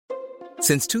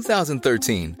Since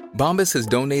 2013, Bombas has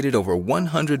donated over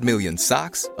 100 million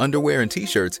socks, underwear, and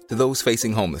T-shirts to those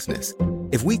facing homelessness.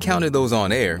 If we counted those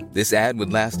on air, this ad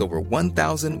would last over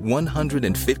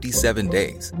 1,157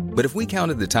 days. But if we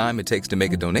counted the time it takes to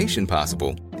make a donation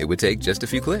possible, it would take just a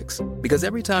few clicks. Because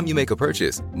every time you make a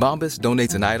purchase, Bombas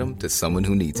donates an item to someone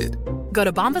who needs it. Go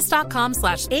to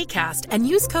bombas.com/ACAST and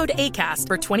use code ACAST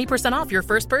for 20% off your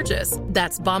first purchase.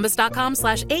 That's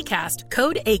bombas.com/ACAST,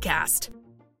 code ACAST.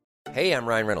 Hey, I'm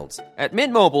Ryan Reynolds. At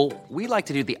Mint Mobile, we like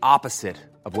to do the opposite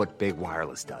of what Big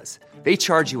Wireless does. They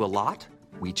charge you a lot,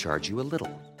 we charge you a little.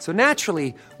 So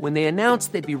naturally, when they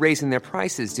announced they'd be raising their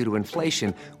prices due to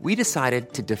inflation, we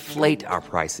decided to deflate our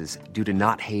prices due to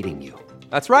not hating you.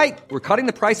 That's right. We're cutting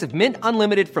the price of Mint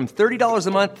Unlimited from $30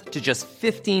 a month to just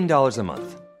 $15 a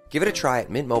month. Give it a try at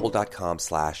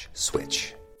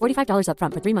mintmobile.com/switch. $45 up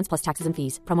front for 3 months plus taxes and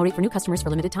fees. Promo rate for new customers for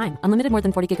limited time. Unlimited more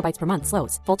than 40 gigabytes per month.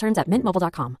 Slows full terms at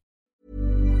mintmobile.com.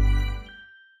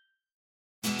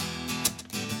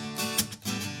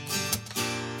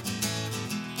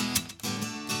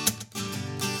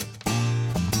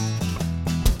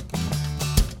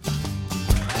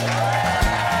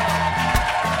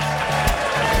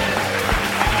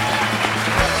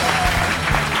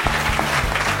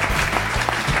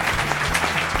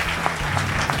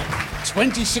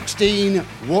 "2016,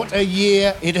 what a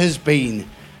year it has been.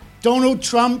 Donald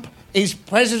Trump is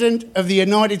President of the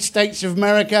United States of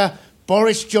America.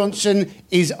 Boris Johnson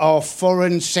is our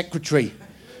Foreign Secretary.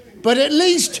 But at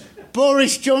least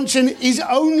Boris Johnson is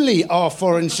only our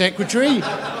Foreign Secretary.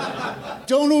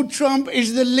 Donald Trump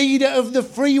is the leader of the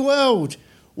free world.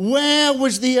 Where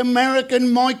was the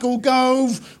American Michael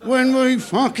Gove when we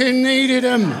fucking needed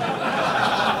him?"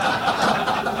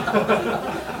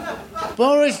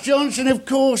 Boris Johnson, of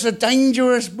course, a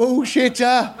dangerous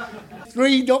bullshitter.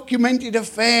 3 documented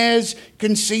affairs,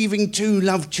 conceiving 2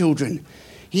 love children.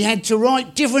 He had to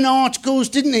write different articles,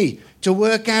 didn't he, to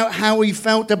work out how he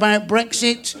felt about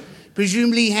Brexit.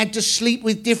 Presumably he had to sleep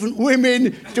with different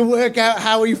women to work out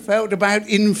how he felt about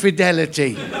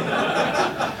infidelity.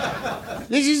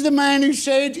 This is the man who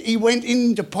said he went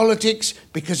into politics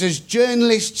because as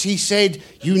journalists, he said,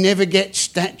 you never get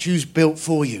statues built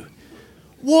for you.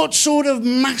 What sort of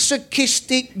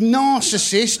masochistic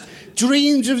narcissist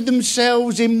dreams of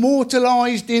themselves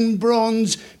immortalised in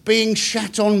bronze being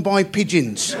shat on by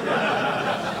pigeons?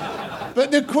 But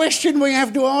the question we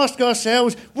have to ask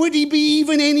ourselves, would he be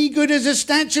even any good as a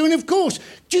statue? And of course,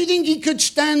 do you think he could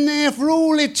stand there for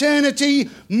all eternity,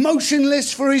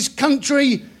 motionless for his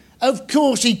country? Of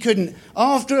course he couldn't.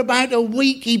 After about a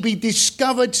week, he'd be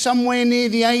discovered somewhere near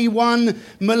the A1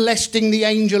 molesting the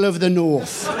Angel of the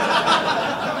North.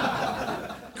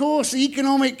 Of course, the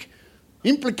economic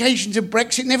implications of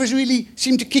Brexit never really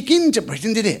seemed to kick into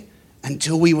Britain, did it?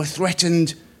 Until we were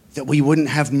threatened that we wouldn't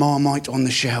have Marmite on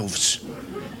the shelves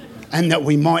and that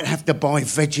we might have to buy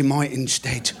Vegemite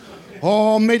instead.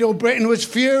 Oh, Middle Britain was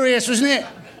furious, wasn't it?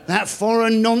 That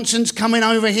foreign nonsense coming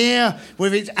over here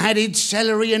with its added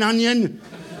celery and onion.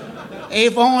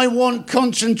 If I want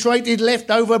concentrated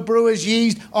leftover brewer's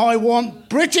yeast, I want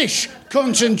British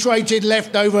concentrated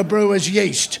leftover brewer's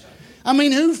yeast. I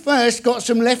mean, who first got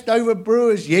some leftover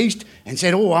brewer's yeast and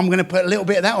said, oh, I'm going to put a little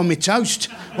bit of that on my toast?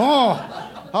 Oh,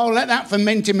 I'll let that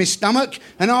ferment in my stomach,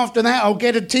 and after that I'll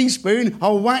get a teaspoon,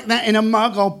 I'll whack that in a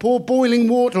mug, I'll pour boiling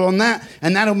water on that,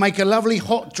 and that'll make a lovely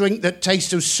hot drink that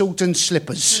tastes of salt and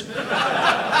slippers.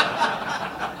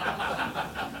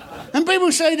 And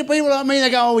people say to people like me, they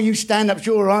go, oh, you stand-up's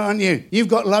all right, aren't you? You've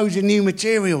got loads of new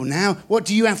material now. What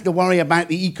do you have to worry about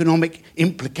the economic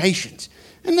implications?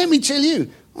 And let me tell you,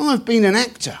 I've been an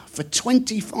actor for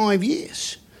 25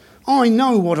 years. I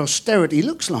know what austerity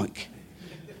looks like.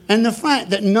 And the fact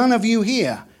that none of you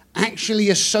here actually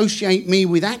associate me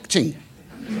with acting,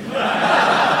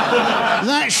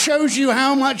 that shows you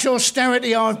how much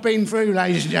austerity I've been through,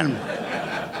 ladies and gentlemen.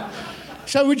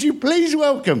 So would you please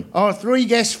welcome our 3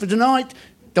 guests for tonight,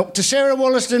 Dr. Sarah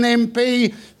Wollaston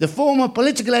MP, the former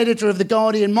political editor of The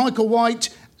Guardian, Michael White,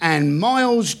 and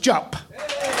Miles Jupp.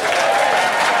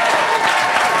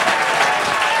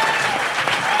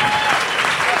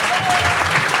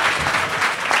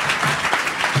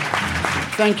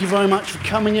 Thank you very much for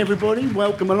coming, everybody.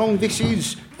 Welcome along. This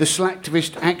is the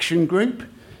Slacktivist Action Group.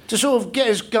 To sort of get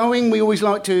us going, we always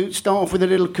like to start off with a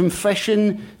little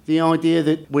confession, the idea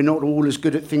that we're not all as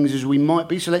good at things as we might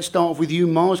be. So let's start off with you,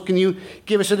 Mars. Can you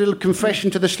give us a little confession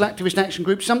to the Slacktivist Action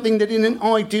Group, something that in an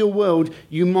ideal world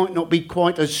you might not be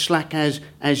quite as slack as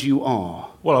you are?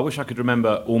 Well, I wish I could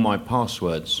remember all my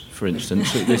passwords, for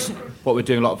instance. What we're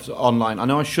doing a lot of online. I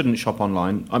know I shouldn't shop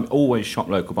online. I'm always shop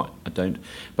local, but I don't.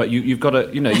 But you've got to,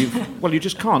 you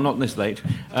just can't, not this late.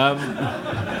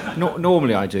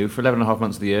 Normally I do, for 11 and a half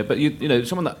months of the year. But,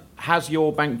 someone that has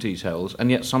your bank details and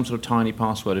yet some sort of tiny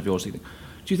password of yours,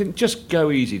 do you think, just go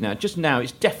easy now? Just now,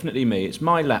 it's definitely me. It's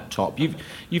my laptop.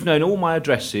 You've known all my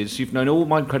addresses. You've known all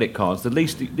my credit cards.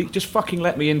 Just fucking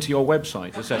let me into your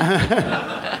website.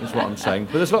 Is what I'm saying.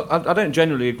 But I don't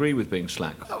generally agree with being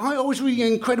slack. I always read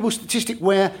an incredible statistic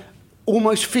where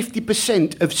almost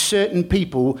 50% of certain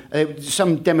people,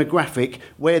 some demographic,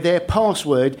 where their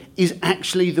password is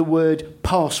actually the word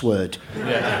password.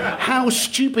 Yeah. How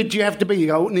stupid do you have to be? You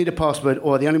go, I need a password,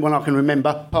 or the only one I can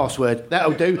remember, password.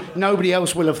 That'll do. Nobody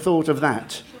else will have thought of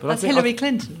that. That's Hillary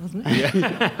Clinton, wasn't it?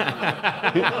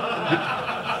 Yeah.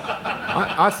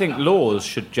 I think laws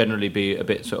should generally be a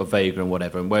bit sort of vague and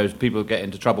whatever, and whereas people get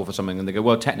into trouble for something and they go,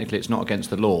 well, technically it's not against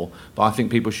the law, but I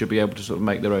think people should be able to sort of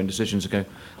make their own decisions and go,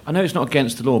 I know it's not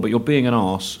against the law, but you're being an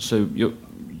arse, so you're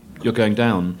going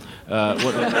down.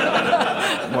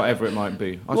 Whatever it might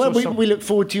be. We look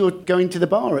forward to your going to the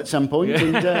bar at some point,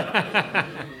 and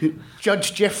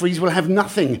Judge Jeffries will have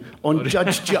nothing on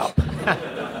Judge Jupp.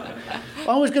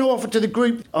 I was going to offer to the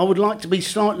group, I would like to be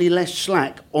slightly less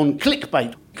slack on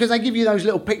clickbait, because they give you those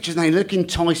little pictures and they look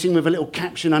enticing with a little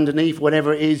caption underneath,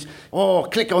 whatever it is. Oh,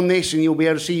 click on this and you'll be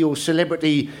able to see your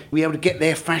celebrity, be able to get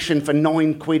their fashion for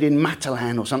 £9 in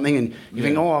Matalan or something, and you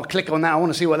think, oh, I'll click on that, I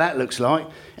want to see what that looks like.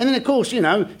 And then, of course,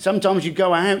 sometimes you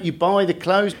go out, you buy the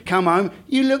clothes, come home,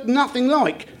 you look nothing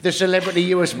like the celebrity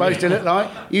you were supposed to look like.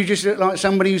 You just look like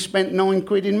somebody who spent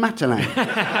 £9 in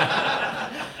Matalan.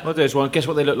 Well, there's one. Guess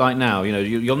what they look like now?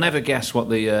 You'll never guess what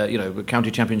the county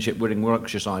championship winning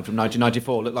Warwickshire side from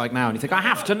 1994 look like now, and you think, I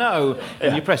have to know.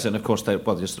 And you press it, and of course they're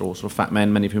all sort of fat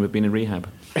men, many of whom have been in rehab.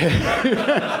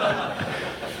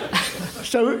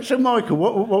 So Michael,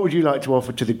 what would you like to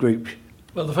offer to the group?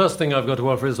 Well, the first thing I've got to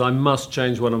offer is I must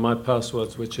change one of my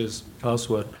passwords, which is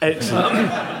password.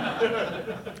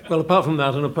 Well, apart from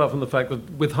that, and apart from the fact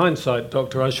that, with hindsight,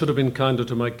 Doctor, I should have been kinder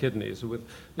to my kidneys.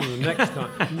 Next time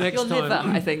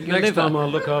I'll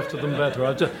look after them better.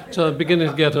 I'm beginning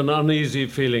to get an uneasy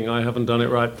feeling I haven't done it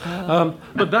right.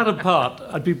 But that apart,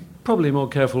 I'd be probably more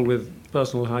careful with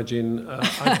personal hygiene.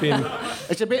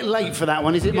 It's a bit late for that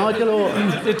one, is it, Michael? Or?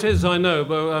 It is, I know,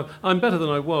 but I'm better than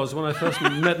I was. When I first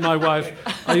met my wife,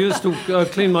 I used to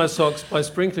clean my socks by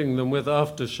sprinkling them with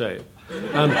aftershave.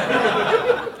 And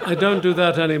I don't do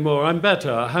that anymore. I'm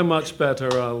better. How much better,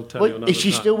 I'll tell you another time. Is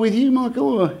she still with you,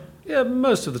 Michael? Or? Yeah,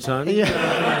 most of the time.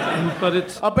 Yeah.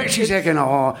 But I bet she's thinking,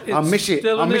 I miss it.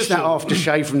 I miss that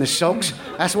aftershave from the socks.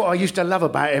 That's what I used to love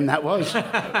about him, that was.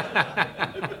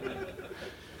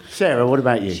 Sarah, what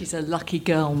about you? She's a lucky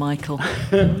girl, Michael.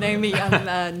 Know me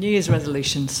on New Year's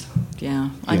resolutions. Yeah,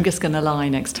 I'm just going to lie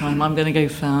next time. I'm going to go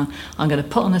far. I'm going to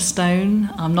put on a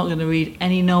stone. I'm not going to read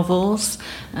any novels.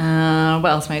 What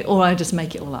else, mate? Or I just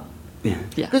make it all up. Yeah.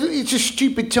 Because it's a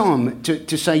stupid time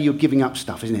to say you're giving up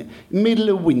stuff, isn't it? Middle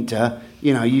of winter,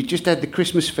 you just had the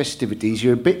Christmas festivities,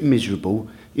 you're a bit miserable.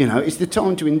 It's the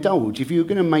time to indulge. If you're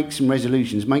going to make some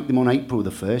resolutions, make them on April the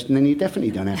 1st, and then you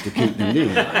definitely don't have to keep them, do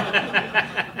you?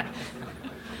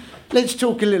 Let's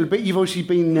talk a little bit. You've obviously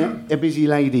been a busy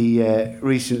lady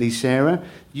recently, Sarah.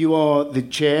 You are the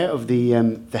chair of the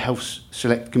Health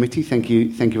Select Committee. Thank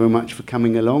you very much for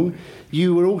coming along.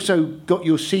 You were also got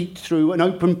your seat through an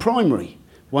open primary,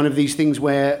 one of these things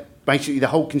where basically the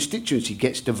whole constituency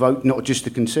gets to vote, not just the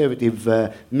Conservative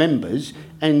members,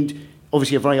 and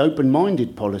obviously a very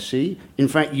open-minded policy. In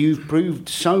fact, you've proved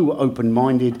so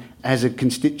open-minded as a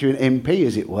constituent MP,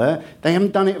 as it were. They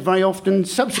haven't done it very often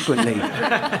subsequently.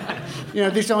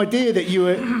 This idea that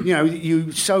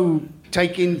you so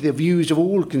take in the views of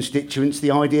all constituents,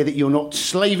 the idea that you're not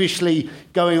slavishly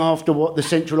going after what the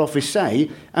central office say.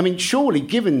 I mean, surely,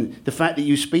 given the fact that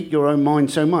you speak your own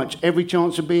mind so much, every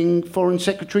chance of being Foreign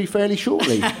Secretary fairly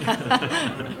shortly.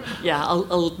 Yeah,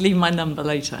 I'll leave my number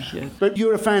later. Yeah. But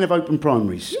you're a fan of open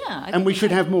primaries. Yeah. And we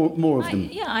should have more of them.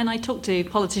 Yeah, and I talk to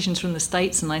politicians from the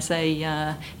States and I say,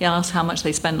 ask how much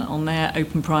they spend on their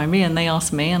open primary, and they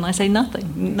ask me and I say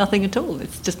nothing at all.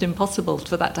 It's just impossible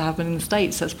for that to happen in the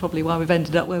States. That's probably why we've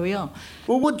ended up where we are.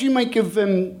 Well, what do you make of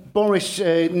Boris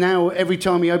now? Every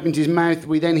time he opens his mouth,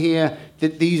 we then hear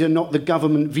that these are not the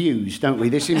government views, don't we?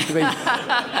 There seems to be...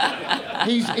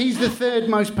 He's the third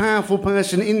most powerful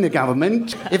person in the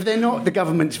government. If they're not the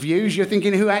government's views, you're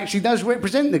thinking who actually does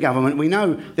represent the government. We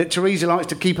know that Theresa likes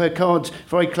to keep her cards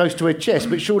very close to her chest,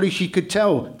 but surely she could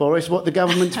tell Boris what the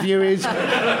government's view is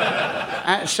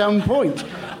at some point.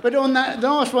 But on that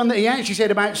last one that he actually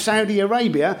said about Saudi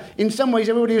Arabia, in some ways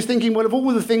everybody was thinking, well, of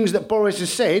all the things that Boris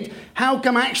has said, how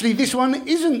come actually this one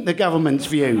isn't the government's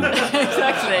view?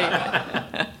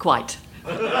 Exactly. Quite.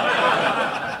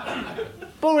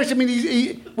 Boris, I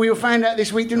mean, we found out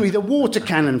this week, didn't we, the water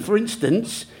cannon, for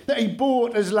instance, that he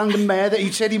bought as London Mayor, that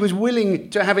he said he was willing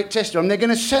to have it tested on. They're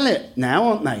going to sell it now,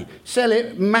 aren't they? Sell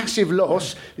it, massive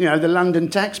loss, the London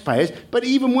taxpayers. But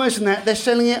even worse than that, they're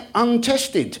selling it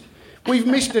untested. We've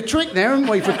missed a trick there, haven't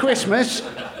we, for Christmas?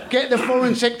 Get the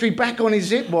Foreign Secretary back on his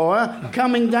zip wire,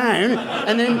 coming down,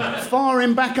 and then fire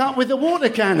him back up with the water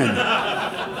cannon.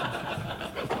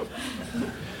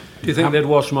 Do you think they'd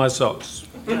wash my socks?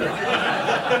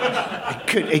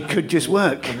 It could just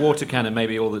work. The water cannon may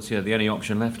be all that's the only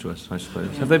option left to us, I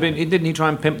suppose. Have they been? Didn't he try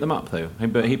and pimp them up though?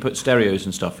 He put stereos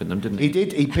and stuff in them, didn't he? He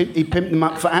did. He pimped them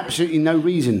up for absolutely no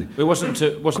reason. It wasn't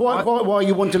quite why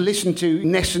you want to listen to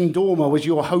Nessun Dorma as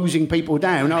you're hosing people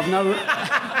down. I've no.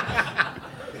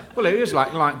 Well, it is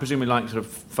like presumably like sort of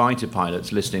fighter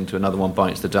pilots listening to Another One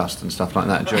Bites the Dust and stuff like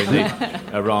that during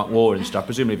the Iraq War and stuff.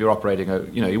 Presumably, if you're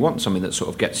operating, you want something that sort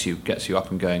of gets you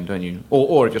up and going, don't you?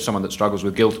 Or if you're someone that struggles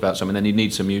with guilt about something, then you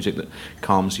need some music that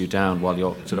calms you down while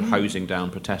you're sort of hosing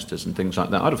down protesters and things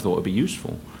like that. I'd have thought it would be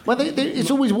useful. Well, it's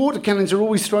always water cannons are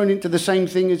always thrown into the same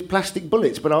thing as plastic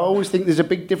bullets, but I always think there's a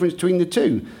big difference between the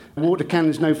two. Water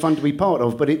cannon's no fun to be part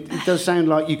of, but it does sound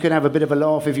like you could have a bit of a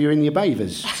laugh if you're in your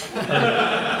bathers.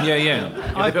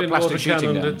 Yeah. I've been water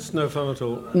cannon, it's no fun at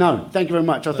all. No, thank you very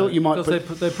much. I thought you might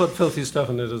because they put filthy stuff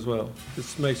in it as well.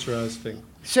 It makes your eyes sting.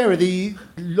 Sarah, a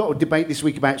lot of debate this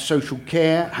week about social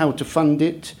care, how to fund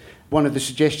it. One of the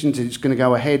suggestions that it's going to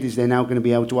go ahead is they're now going to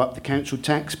be able to up the council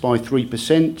tax by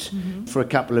 3% for a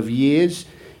couple of years.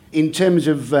 In terms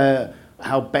of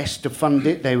how best to fund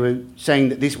it, they were saying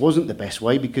that this wasn't the best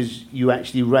way because you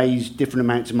actually raise different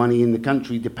amounts of money in the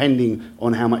country depending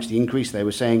on how much the increase. They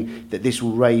were saying that this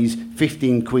will raise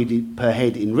 15 quid per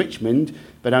head in Richmond,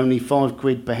 but only 5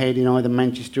 quid per head in either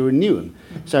Manchester or Newham.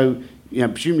 So,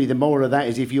 presumably the moral of that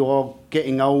is if you are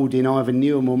getting old in either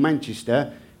Newham or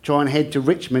Manchester, try and head to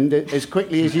Richmond as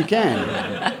quickly as you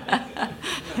can.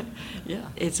 Yeah,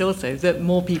 it's also that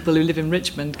more people who live in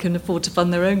Richmond can afford to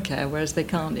fund their own care, whereas they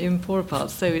can't in poorer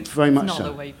parts. So it's very much not so.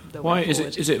 the way Why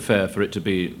forward. is it fair for it to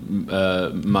be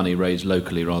money raised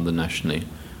locally rather than nationally,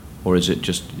 or is it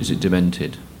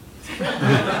demented?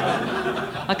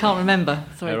 I can't remember.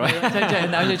 Sorry, right.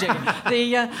 I'm joking.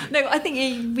 No, I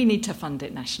think we need to fund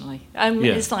it nationally.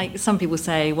 It's like some people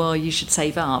say, well, you should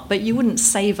save up, but you wouldn't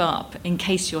save up in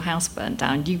case your house burnt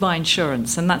down. You buy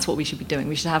insurance, and that's what we should be doing.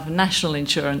 We should have national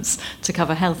insurance to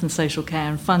cover health and social care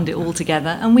and fund it all together,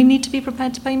 and we need to be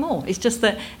prepared to pay more. It's just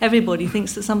that everybody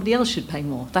thinks that somebody else should pay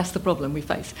more. That's the problem we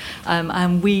face,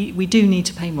 and we do need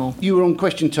to pay more. You were on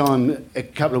Question Time a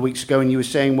couple of weeks ago, and you were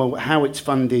saying, well, how it's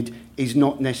funded is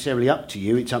not necessarily up to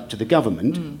you, it's up to the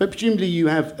government. But presumably you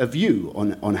have a view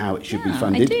on how it should be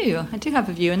funded. I do have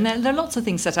a view, and there are lots of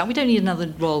things set out. We don't need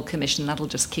another Royal Commission, that'll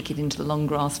just kick it into the long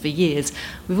grass for years.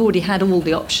 We've already had all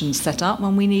the options set up,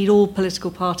 and we need all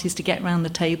political parties to get round the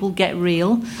table, get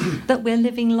real, that we're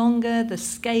living longer, the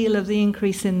scale of the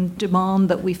increase in demand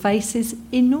that we face is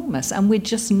enormous, and we're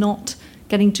just not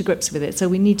getting to grips with it. So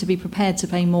we need to be prepared to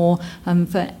pay more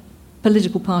for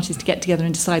political parties to get together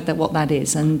and decide what that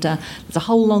is. And there's a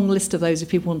whole long list of those if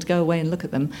people want to go away and look at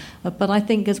them. But I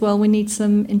think as well we need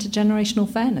some intergenerational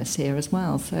fairness here as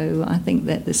well. So I think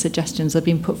that the suggestions that have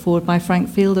been put forward by Frank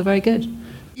Field are very good.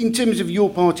 In terms of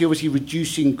your party, obviously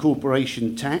reducing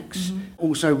corporation tax,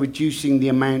 also reducing the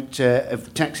amount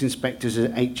of tax inspectors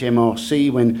at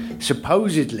HMRC when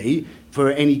supposedly for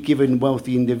any given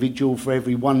wealthy individual, for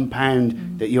every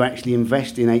 £1 that you actually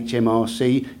invest in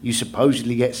HMRC, you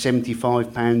supposedly get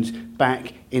 £75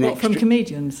 back in extra. From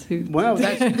comedians who? Well,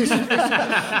 this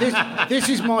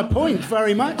is my point,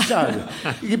 very much so.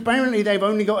 Apparently, they've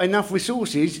only got enough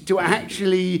resources to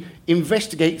actually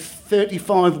investigate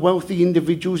 35 wealthy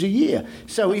individuals a year.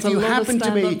 So if you happen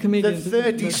to be the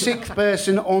 36th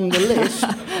person on the list,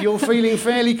 you're feeling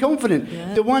fairly confident.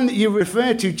 Yeah. The one that you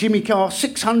referred to, Jimmy Carr,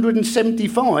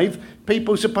 675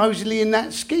 people supposedly in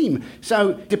that scheme.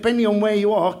 So depending on where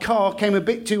you are, Carr came a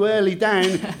bit too early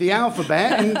down the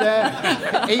alphabet,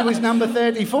 and he was number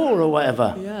 34 or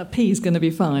whatever. Yeah, P's going to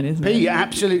be fine, isn't it? P,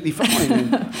 absolutely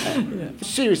fine.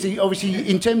 Seriously, obviously,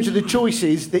 in terms of the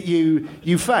choices that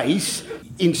you face,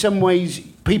 in some ways,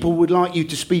 people would like you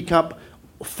to speak up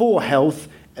for health,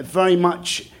 very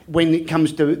much when it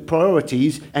comes to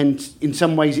priorities, and in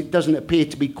some ways it doesn't appear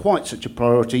to be quite such a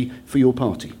priority for your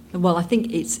party. Well, I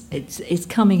think it's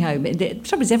coming home. The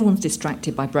trouble is everyone's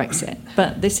distracted by Brexit,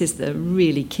 but this is the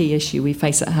really key issue we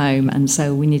face at home, and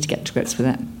so we need to get to grips with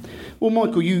it. Well,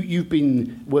 Michael, you've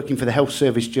been working for the Health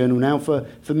Service Journal now for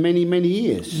many, many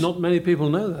years. Not many people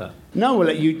know that. No,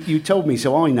 well, you told me,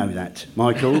 so I know that,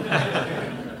 Michael.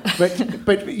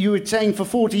 But you were saying for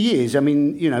 40 years, I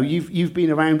mean, you know, you've been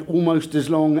around almost as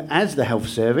long as the Health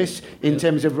Service in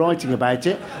terms of writing about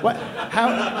it.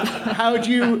 How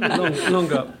do you...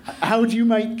 Longer. How do you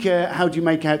make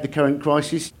out the current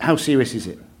crisis? How serious is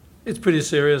it? It's pretty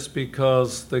serious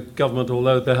because the government,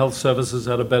 although the health service has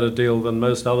had a better deal than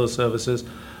most other services,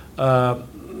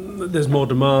 there's more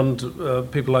demand.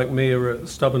 People like me are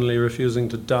stubbornly refusing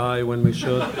to die when we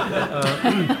should.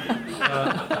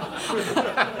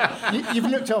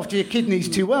 You've looked after your kidneys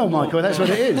too well, Michael. That's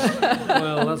what it is.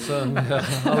 Well, that's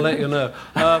I'll let you know.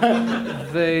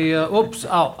 And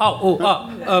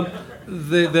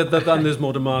there's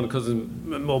more demand because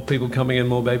more people coming in,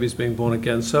 more babies being born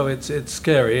again. So it's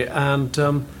scary,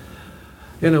 and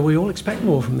we all expect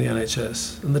more from the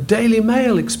NHS, and the Daily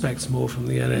Mail expects more from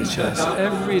the NHS.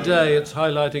 Every day, it's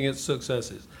highlighting its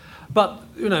successes. But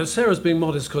Sarah's being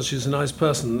modest because she's a nice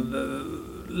person.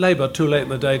 Labour, too late in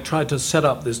the day, tried to set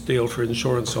up this deal for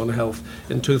insurance on health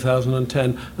in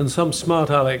 2010, and some smart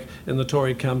aleck in the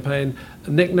Tory campaign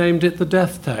nicknamed it the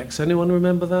death tax. Anyone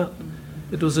remember that?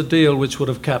 It was a deal which would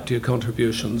have capped your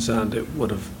contributions, and it would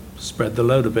have spread the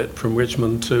load a bit from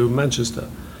Richmond to Manchester.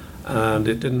 And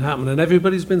it didn't happen, and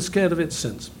everybody's been scared of it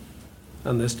since.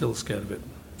 And they're still scared of it.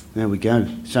 There we go.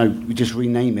 So we just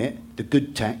rename it the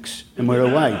good tax, and we're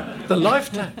away. The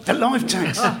life tax. The life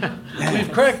tax.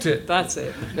 We've cracked it. That's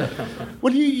it.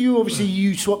 Well, you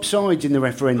obviously swapped sides in the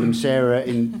referendum, Sarah,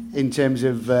 in terms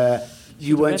of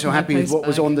you weren't so happy with what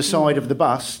was on the side of the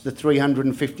bus, the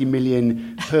 350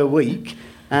 million per week.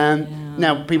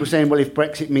 Now, people saying, well, if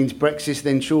Brexit means Brexit,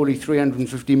 then surely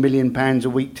 £350 million a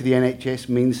week to the NHS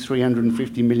means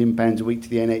 £350 million a week to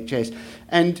the NHS.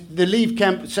 And the Leave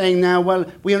camp saying now,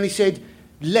 well, we only said,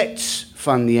 let's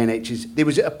fund the NHS. There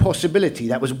was a possibility.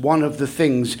 That was one of the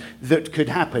things that could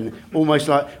happen. Almost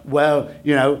like, well,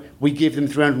 we give them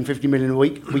 350 million a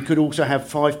week. We could also have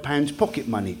 £5 pocket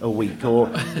money a week.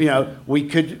 Or, we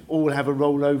could all have a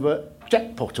rollover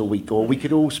jackpot a week. Or we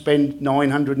could all spend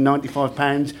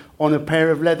 £995 on a pair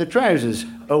of leather trousers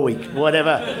a week.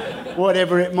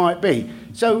 Whatever it might be.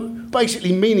 So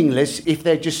basically meaningless if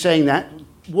they're just saying that.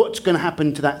 What's going to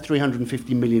happen to that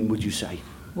 350 million, would you say?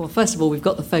 Well, first of all, we've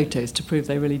got the photos to prove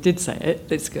they really did say it.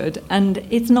 That's good. And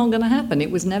it's not going to happen.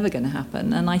 It was never going to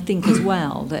happen. And I think as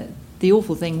well that the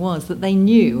awful thing was that they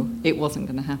knew it wasn't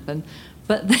going to happen,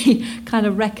 but they kind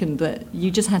of reckoned that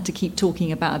you just had to keep talking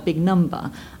about a big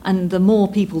number. And the more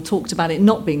people talked about it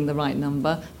not being the right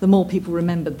number, the more people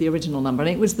remembered the original number. And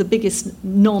it was the biggest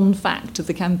non-fact of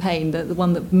the campaign, the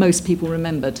one that most people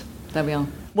remembered. There we are.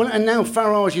 Well, and now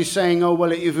Farage is saying, oh,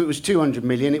 well, if it was 200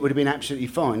 million, it would have been absolutely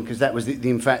fine, because that was,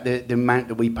 in fact, the amount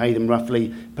that we pay them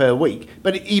roughly per week.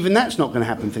 But even that's not going to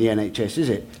happen for the NHS, is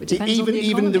it?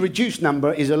 Even the reduced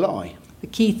number is a lie. The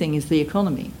key thing is the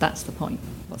economy. That's the point.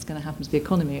 What's going to happen to the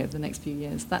economy over the next few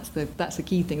years? That's the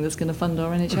key thing that's going to fund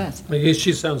our NHS.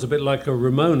 She sounds a bit like a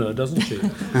Ramona, doesn't she?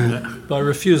 By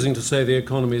refusing to say the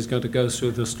economy is going to go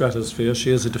through the stratosphere,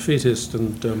 she is a defeatist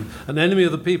and an enemy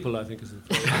of the people, I think.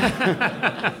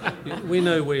 We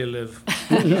know where you live.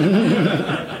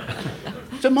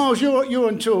 So, Miles, you're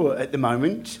on tour at the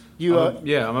moment.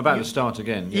 I'm about to start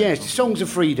again. Yes, Songs of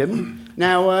Freedom.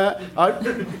 Now,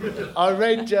 I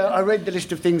read the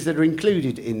list of things that are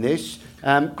included in this.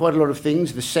 Quite a lot of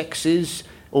things. The sexes.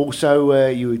 Also,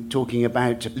 you were talking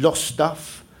about lost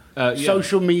stuff,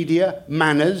 social media,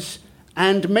 manners,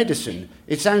 and medicine.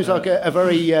 It sounds like a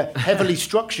very heavily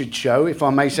structured show, if I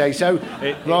may say so,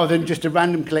 rather than just a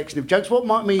random collection of jokes. What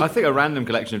might mean? I think a random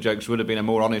collection of jokes would have been a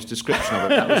more honest description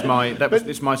of it.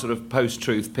 It's my sort of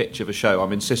post-truth pitch of a show.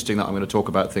 I'm insisting that I'm going to talk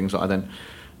about things that I then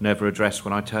never address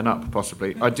when I turn up,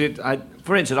 possibly.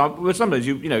 For instance, sometimes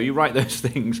you write those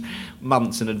things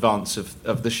months in advance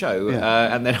of the show,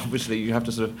 and then obviously you have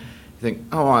to sort of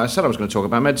think, I said I was going to talk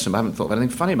about medicine, but I haven't thought of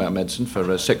anything funny about medicine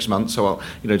for 6 months, so I'll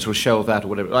sort of shelve that or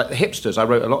whatever. Like hipsters, I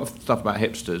wrote a lot of stuff about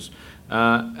hipsters,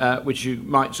 which you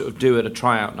might sort of do at a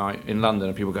tryout night in London,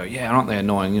 and people go, yeah, aren't they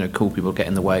annoying? Cool people get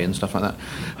in the way and stuff like that.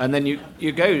 And then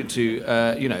you go to,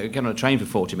 get on a train for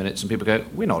 40 minutes, and people go,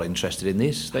 we're not interested in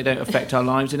this. They don't affect our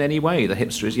lives in any way. The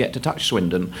hipster is yet to touch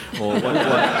Swindon, or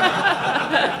whatever.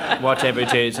 whatever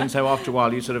it is. And so after a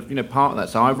while, you sort of, part of that.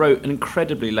 So I wrote an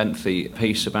incredibly lengthy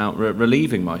piece about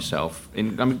relieving myself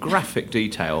in graphic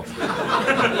detail.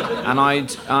 And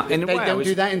I'd in a way, don't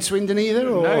do that in Swindon either,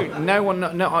 or no one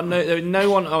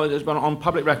on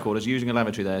public record is using a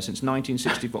lavatory there since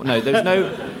 1964. No, there's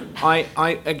no.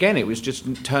 I again, it was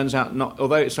just turns out not.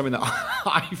 Although it's something that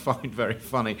I find very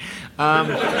funny.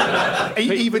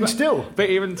 Even still,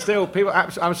 people.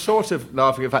 I'm sort of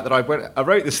laughing at the fact that I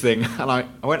wrote this thing and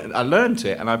I learned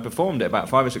it and I performed it about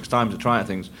 5 or 6 times to try out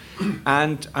things,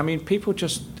 and people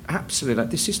just absolutely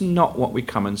this is not what we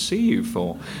come and see you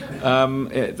for.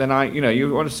 Then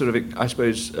you want to sort of, I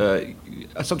suppose,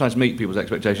 sometimes meet people's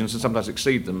expectations and sometimes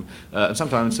exceed them, and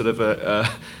sometimes sort of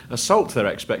assault their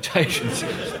expectations.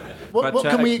 What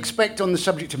can we expect on the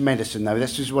subject of medicine, though?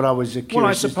 This is what I was curious. Well,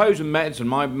 I suppose with medicine,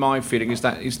 my feeling is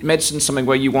that medicine's something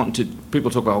where you want to. People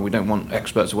talk about, we don't want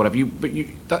experts or whatever.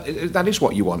 That is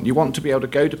what you want. You want to be able to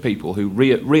go to people who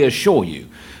reassure you,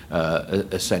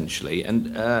 essentially,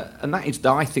 and that is,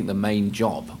 I think, the main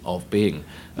job of being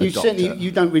a doctor. Certainly,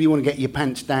 you don't really want to get your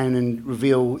pants down and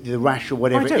reveal the rash or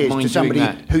whatever it is to somebody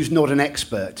who's not an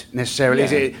expert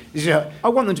necessarily. Yeah. I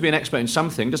want them to be an expert in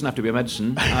something. It doesn't have to be a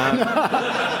medicine.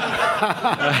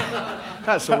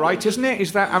 That's all right, isn't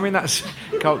it? That's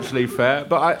culturally fair.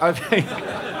 But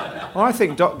I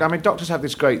think doctors have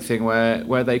this great thing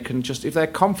where they can just, if they're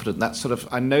confident, that's sort of,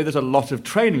 I know there's a lot of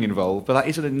training involved, but that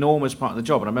is an enormous part of the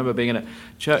job. And I remember being in a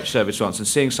church service once and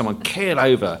seeing someone keel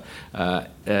over. I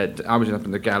was up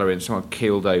in the gallery and someone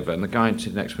keeled over, and the guy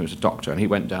sitting next to me was a doctor, and he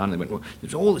went down and they went, well,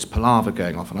 there's all this palaver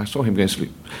going off, and I saw him going to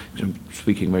sleep,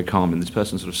 speaking very calmly, and this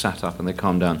person sort of sat up and they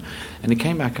calmed down, and he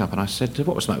came back up and I said,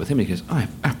 what was the matter with him? He goes, I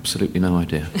have absolutely no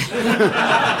idea.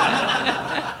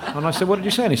 And I said, what did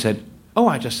you say? And he said,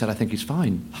 I just said I think he's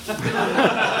fine.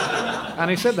 And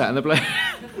he said that, and the bloke,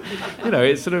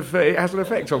 it sort of it has an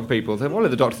effect on people. Well,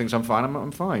 if the doctor thinks I'm fine,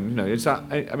 I'm fine. It's that.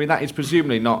 That is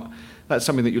presumably not. That's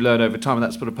something that you learn over time, and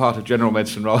that's sort of part of general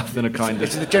medicine rather than a kind of.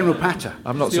 It's the general patter.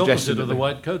 I'm not it's suggesting the opposite of the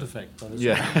white coat effect.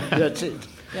 Yeah, that's it.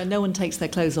 Yeah, no one takes their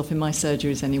clothes off in my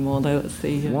surgeries anymore, though. It's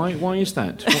the Why is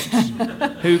that?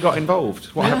 Who got involved?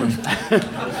 What happened?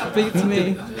 Beats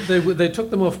me. They took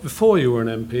them off before you were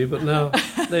an MP, but now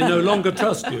they no longer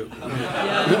trust you.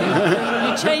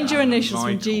 Yeah, you change your initials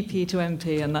from GP to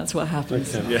MP, and that's what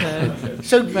happens. Okay. Yeah.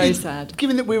 So very sad.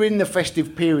 Given that we're in the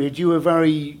festive period, you were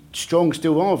very strong,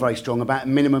 still are very strong about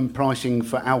minimum pricing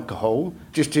for alcohol,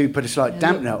 just to put a slight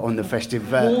dampener on the festive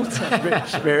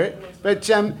spirit. But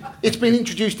it's been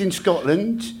introduced in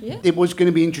Scotland. Yeah. It was going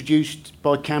to be introduced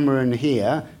by Cameron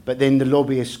here, but then the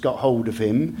lobbyists got hold of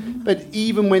him. Mm-hmm. But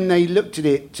even when they looked at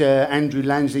it, Andrew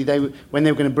Lansley, when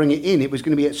they were going to bring it in, it was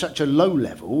going to be at such a low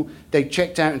level, they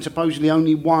checked out and supposedly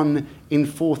only 1 in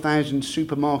 4,000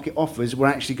 supermarket offers were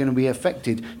actually going to be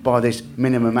affected by this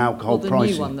minimum alcohol pricing.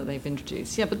 The new one that they've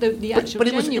introduced. Yeah, but the actual But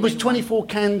it was 24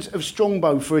 cans of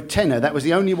Strongbow for a tenner. That was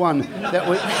the only one that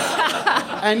was...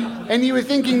 And you were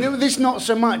thinking, this is not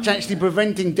so much actually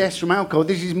preventing deaths from alcohol,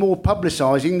 this is more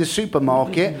publicising the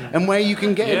supermarket and where you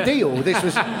can get a deal. This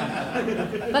was...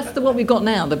 That's what we've got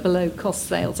now, the below-cost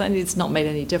sales, and it's not made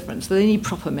any difference. So they need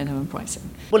proper minimum pricing.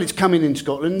 Well, it's coming in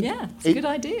Scotland. Yeah, it's a good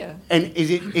idea. And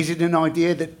is it an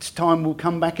idea that time will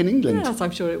come back in England? Yes,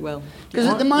 I'm sure it will. Because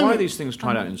at the moment... Why are these things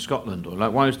tried out in Scotland? Or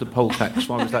why is the poll tax,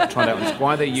 why was that tried out?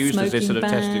 Why are they used as this sort of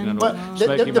testing? And well,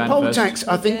 the poll tax,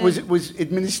 I think, was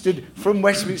administered from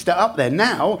Westminster up there.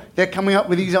 Now, they're coming up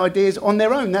with these ideas on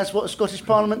their own. That's what the Scottish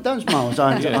Parliament does, Miles,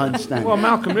 I understand. Well,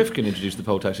 Malcolm Rifkin introduced the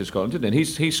poll tax in Scotland, didn't he?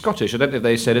 He's Scottish. I don't know if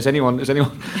they said, is anyone... And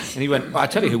he went, well, I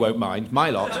tell you who won't mind, my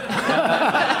lot.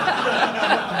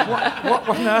 what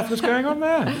on earth was going on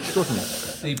there?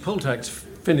 The poll tax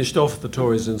finished off the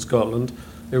Tories in Scotland.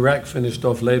 Iraq finished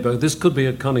off Labour. This could be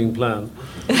a cunning plan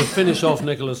to finish off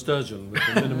Nicola Sturgeon with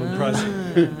the minimum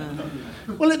pricing.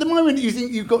 Well, at the moment, you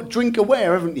think you've got Drink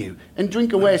Aware, haven't you? And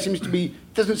Drink Aware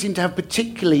doesn't seem to have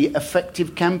particularly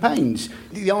effective campaigns.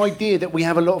 The idea that we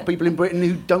have a lot of people in Britain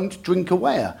who don't drink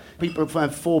Aware. People who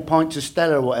have 4 pints of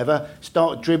Stella or whatever,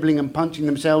 start dribbling and punching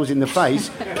themselves in the face,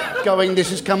 going, this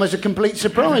has come as a complete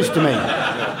surprise to me.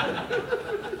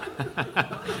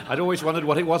 I'd always wondered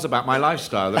what it was about my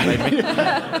lifestyle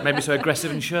that made me so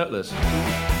aggressive and shirtless.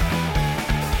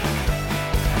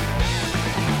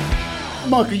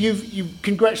 Michael,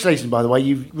 congratulations, by the way.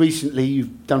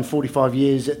 You've done 45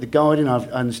 years at The Guardian. I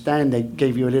understand they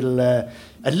gave you a little a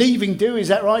leaving do. Is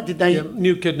that right? Did they? Yeah,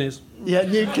 new kidneys. Yeah,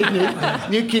 new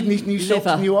kidneys, new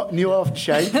socks, new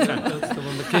aftershave. That's the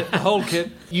one. The whole kit.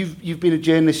 You've been a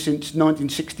journalist since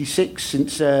 1966,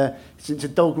 since a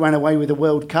dog ran away with a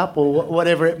World Cup or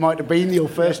whatever it might have been, your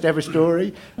first ever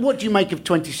story. What do you make of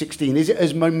 2016? Is it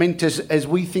as momentous as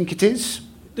we think it is?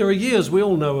 There are years, we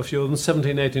all know a few of them,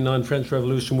 1789 French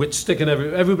Revolution, which stick in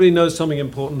everybody knows something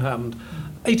important happened.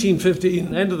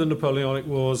 1815, end of the Napoleonic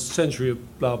Wars, century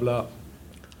of blah, blah.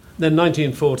 Then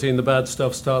 1914, the bad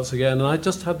stuff starts again, and I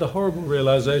just had the horrible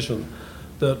realisation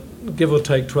that, give or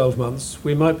take 12 months,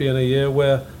 we might be in a year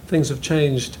where things have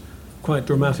changed quite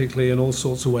dramatically in all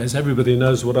sorts of ways. Everybody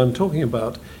knows what I'm talking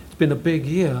about. It's been a big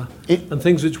year, and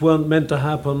things which weren't meant to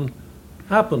happen,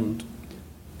 happened.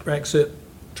 Brexit,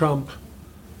 Trump,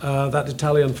 that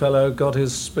Italian fellow got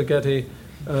his spaghetti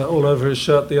all over his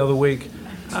shirt the other week,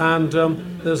 and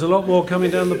there's a lot more coming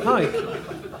down the pike.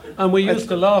 And we used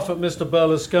to laugh at Mr.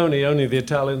 Berlusconi, only the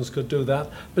Italians could do that.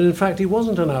 But in fact, he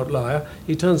wasn't an outlier.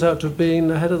 He turns out to have been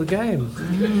ahead of the game.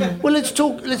 Well, let's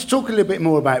talk a little bit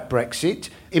more about Brexit.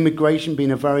 Immigration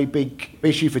being a very big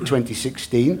issue for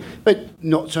 2016, but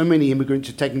not so many immigrants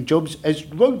are taking jobs as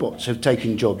robots have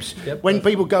taken jobs. Yep. When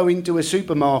people go into a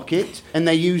supermarket and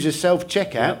they use a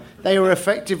self-checkout, they are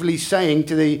effectively saying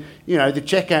to the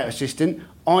checkout assistant,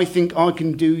 I think I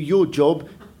can do your job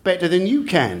better than you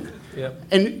can. Yep.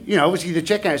 And, obviously the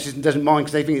checkout system doesn't mind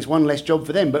because they think it's one less job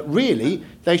for them, but really,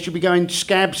 they should be going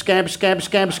scab, scab, scab,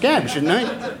 scab, scab, shouldn't they?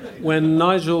 When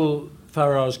Nigel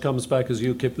Farage comes back as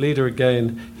UKIP leader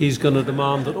again, he's going to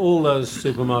demand that all those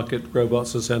supermarket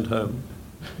robots are sent home.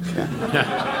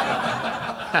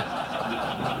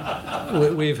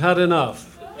 We've had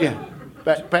enough. Yeah.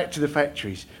 Back to the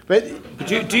factories. But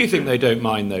do you think they don't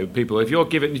mind though, people? If you're a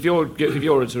sort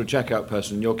of checkout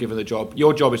person, you're given the job.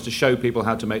 Your job is to show people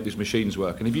how to make these machines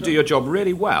work. And if you do your job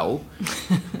really well,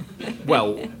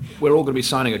 we're all going to be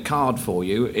signing a card for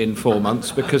you in 4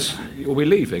 months because you'll be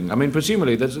leaving. I mean,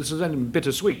 presumably this is a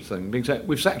bittersweet thing.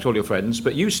 We've sacked all your friends,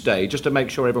 but you stay just to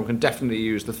make sure everyone can definitely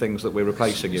use the things that we're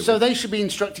replacing you with. So they should be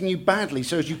instructing you badly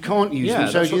so as you can't use them,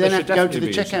 so as you then have to go to the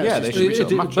checkout system. They should be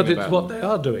sort of muching but it's about. what they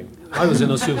are doing. I was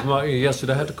in a supermarket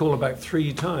yesterday. I had to call it back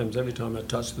 3 times. Every time I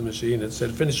touched the machine, it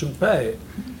said, finish and pay.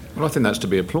 Well, I think that's to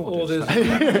be applauded.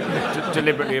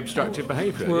 Deliberately obstructive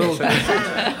behaviour. We're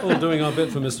all doing our bit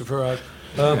for Mr. Farage.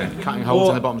 Cutting holes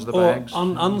in the bottoms of the bags.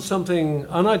 On something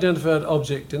unidentified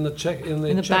object in the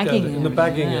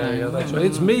bagging area. That's right.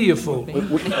 It's me, you fool.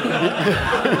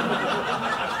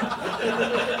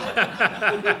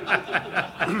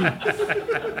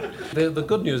 The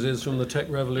good news is from the tech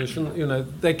revolution,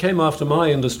 they came after my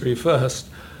industry first,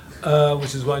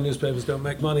 which is why newspapers don't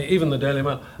make money, even the Daily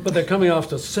Mail. But they're coming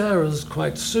after Sarah's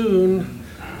quite soon.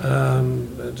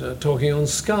 Talking on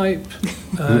Skype.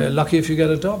 Lucky if you get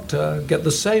a doctor. Get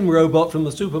the same robot from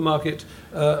the supermarket.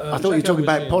 I thought you were talking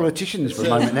about politicians for a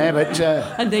moment there, but...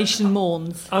 A nation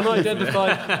mourns.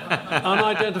 Unidentified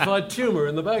tumour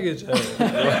in the baggage area.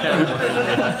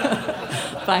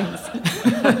 Thanks.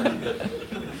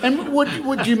 And what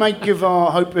do you make of our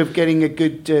hope of getting a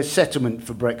good settlement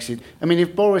for Brexit? I mean,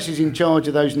 if Boris is in charge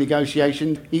of those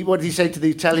negotiations, what did he say to the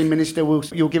Italian minister?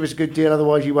 You'll give us a good deal,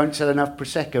 otherwise you won't sell enough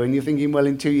Prosecco. And you're thinking, well,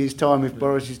 in 2 years' time, if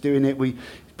Boris is doing it,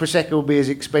 Prosecco will be as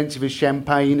expensive as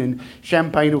champagne, and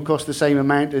champagne will cost the same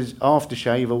amount as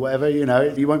aftershave or whatever. You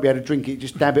won't be able to drink it,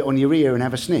 just dab it on your ear and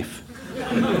have a sniff.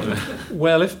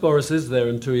 Well, if Boris is there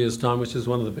in 2 years' time, which is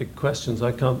one of the big questions,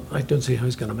 I don't see how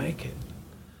he's going to make it.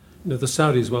 The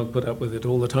Saudis won't put up with it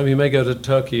all the time. He may go to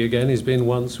Turkey again. He's been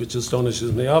once, which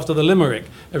astonishes me. After the Limerick,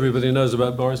 everybody knows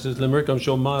about Boris's Limerick. I'm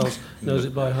sure Miles knows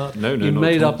it by heart. No, he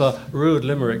made up a rude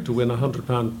Limerick to win a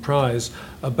 £100 prize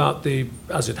about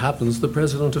as it happens, the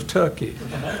president of Turkey.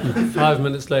 5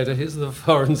 minutes later, he's the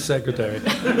foreign secretary,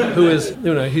 who is,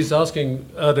 he's asking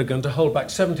Erdogan to hold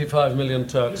back 75 million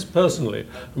Turks personally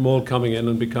from all coming in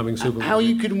and becoming supermarkets. How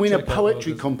you can win a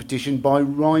poetry competition by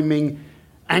rhyming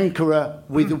Ankara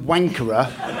with Wankara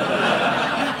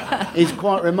is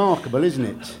quite remarkable, isn't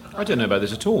it? I don't know about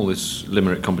this at all, this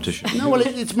Limerick competition. No, well,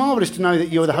 it's marvellous to know that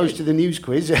you're the host of the news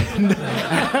quiz.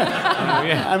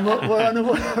 Yeah. And we're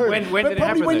unaware. When did it probably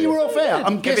happen, when though? you were off air.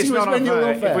 I'm guessing it was when you were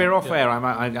off air. If we're off air,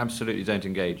 I absolutely don't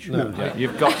engage. No. Yeah.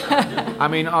 You've got... I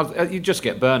mean, you just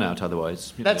get burnout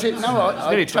otherwise. That's it. No,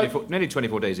 it's nearly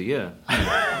 24 days a year.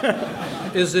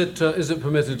 Is it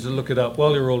permitted to look it up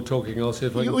while you're all talking? I'll see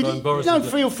if I can find Boris. No,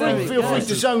 feel free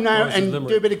to zone out and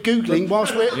do a bit of Googling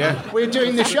whilst we're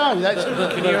doing the show.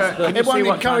 It won't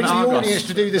encourage the audience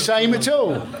to do the same at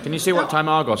all. Can you see what time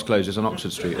Argos closes on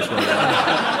Oxford Street as well?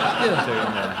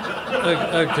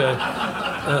 Okay.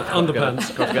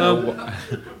 Underpants.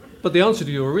 But the answer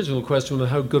to your original question on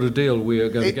how good a deal we are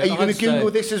going to get... Are you going to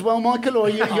Google this as well, Michael, or are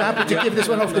you happy to give this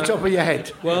one off the top of your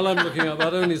head? Well, I'm looking up.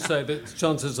 I'd only say that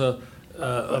chances are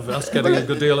of us getting a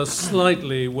good deal are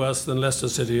slightly worse than Leicester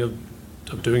City of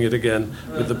doing it again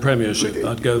with the Premiership.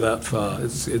 I'd go that far.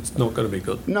 It's not going to be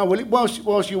good. No, well,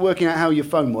 whilst you're working out how your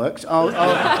phone works, Miles,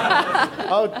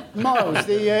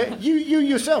 you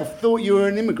yourself thought you were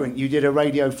an immigrant. You did a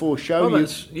Radio 4 show. I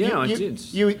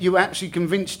did. You actually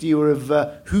convinced you were of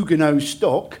Huguenot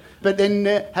stock. But then,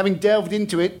 having delved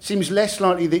into it, seems less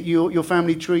likely that your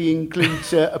family tree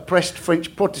includes oppressed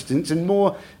French Protestants, and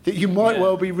more that you might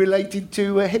well be related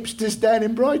to hipsters down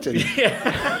in Brighton. Yeah,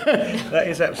 that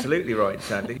is absolutely right,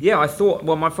 Sandy. Yeah, I thought.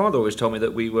 Well, my father always told me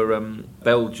that we were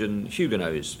Belgian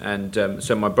Huguenots, and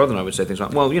so my brother and I would say things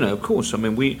like, "Well, of course. I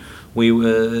mean, we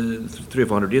were 300 or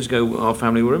 400 years ago. Our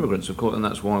family were immigrants, of course, and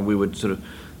that's why we would sort of."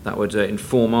 That would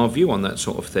inform our view on that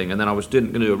sort of thing. And then I was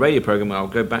going to do a radio programme where I'll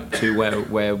go back to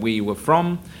where we were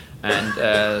from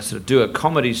and sort of do a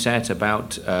comedy set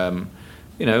about,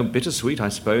 bittersweet, I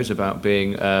suppose, about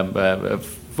being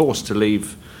forced to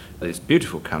leave this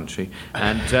beautiful country.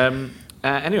 And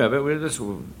anyway, but this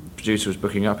producer was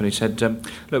booking up and he said, look,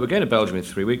 we're going to Belgium in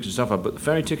 3 weeks and stuff. I booked the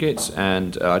ferry tickets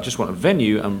and I just want a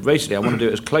venue. And basically I want to do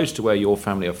it as close to where your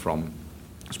family are from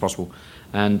as possible.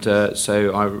 And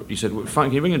so he said, well, fine,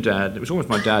 can you ring your dad? It was almost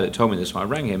my dad that told me this. So I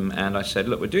rang him and I said,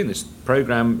 look, we're doing this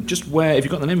programme. Just where, have you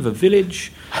got the name of a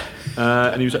village?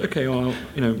 And he was like, okay, well,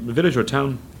 a village or a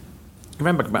town. He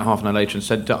ran back about half an hour later and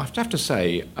said, I have to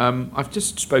say, I've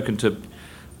just spoken to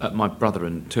my brother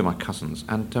and two of my cousins,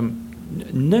 and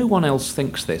no one else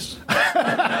thinks this. And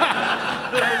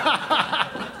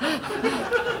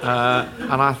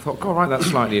I thought, God, right, that's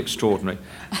slightly extraordinary.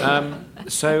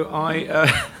 So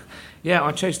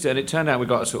I chased it, and it turned out we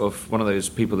got sort of one of those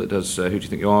people that does Who Do You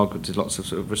Think You Are, did lots of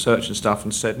sort of research and stuff,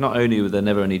 and said not only were there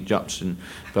never any Juts in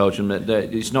Belgium, that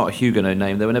it's not a Huguenot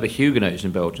name, there were never Huguenots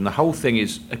in Belgium. The whole thing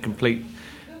is a complete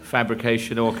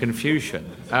fabrication or confusion.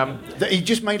 That he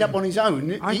just made up on his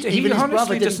own. Even his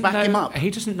brother didn't back him up. He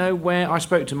doesn't know where. I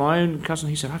spoke to my own cousin.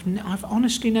 He said, "I've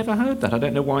honestly never heard that. I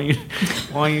don't know why you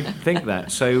think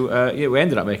that." So we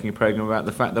ended up making a programme about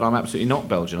the fact that I'm absolutely not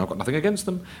Belgian. I've got nothing against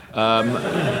them.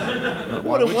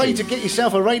 What a way to get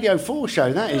yourself a Radio 4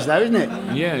 show that is, though, isn't it?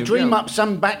 Yeah. Dream up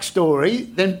some backstory,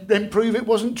 then prove it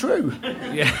wasn't true.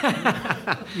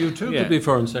 Yeah. You too could be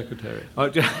Foreign Secretary.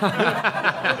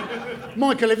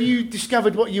 Michael, have you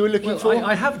discovered what you were looking for?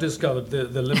 I have discovered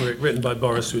the limerick written by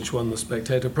Boris, which won the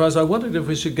Spectator Prize. I wondered if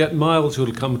we should get Miles,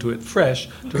 who'll come to it fresh,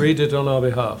 to read it on our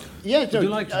behalf. Yeah, would you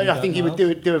like to I think he would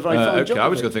do a very fine job. I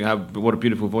was going to think what a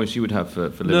beautiful voice you would have for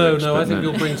lyrics. No, I think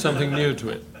you'll bring something new to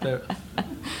it. There.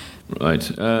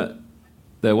 Right.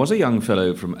 There was a young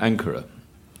fellow from Ankara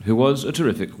who was a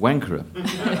terrific wankerer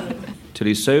till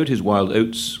he sowed his wild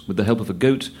oats with the help of a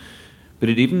goat, but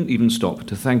it didn't even stop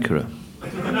to thank her.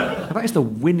 That is the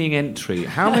winning entry.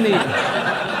 How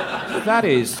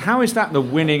is that the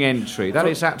winning entry? That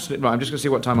is absolutely right. I'm just going to see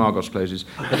what time Argos closes.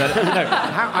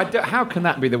 How can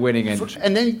that be the winning entry?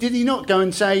 And then did he not go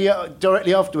and say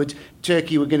directly afterwards,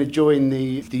 Turkey were going to join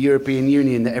the European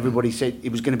Union, that everybody said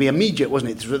it was going to be immediate, wasn't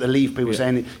it? That's what the Leave people were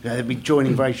saying, they'd be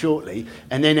joining very shortly.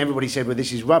 And then everybody said, well,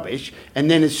 this is rubbish.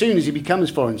 And then as soon as he becomes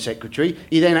Foreign Secretary,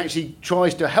 he then actually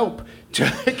tries to help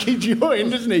Turkey join,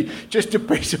 doesn't he? Just to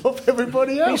piss off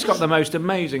everybody else. He's got the most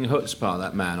amazing chutzpah,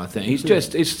 that man, I think.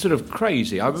 It's sort of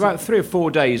crazy. About 3 or 4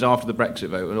 days after the Brexit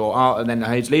vote, and then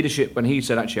his leadership, when he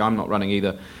said, actually, I'm not running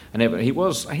either, and he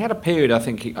had a period, I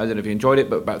think, I don't know if he enjoyed it,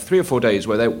 but about 3 or 4 days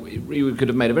where he could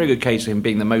have made a very good case of him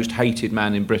being the most hated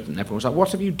man in Britain. Everyone was like,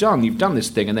 what have you done? You've done this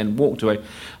thing, and then walked away.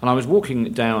 And I was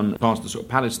walking down past the sort of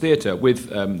Palace Theatre with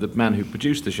the man who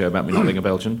produced the show about me not being a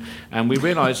Belgian, and we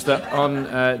realised that on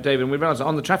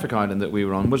the traffic island that we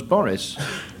were on was Boris,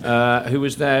 who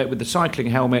was there with the cycling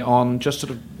helmet on, just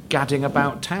sort of gadding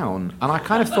about town. And I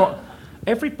kind of thought,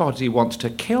 everybody wants to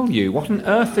kill you. What on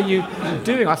earth are you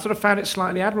doing? I sort of found it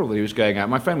slightly admirable that he was going out.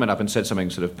 My friend went up and said something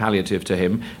sort of palliative to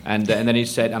him, and then he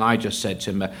said, and I just said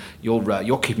to him,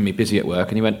 you're keeping me busy at work,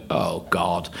 and he went, oh,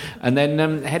 God, and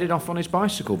then headed off on his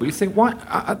bicycle. But you think, why?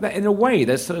 In a way,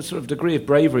 there's a sort of degree of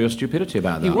bravery or stupidity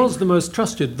about that. He was the most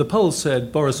trusted. The polls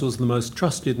said Boris was the most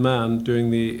trusted man during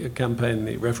the campaign,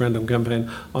 the referendum campaign,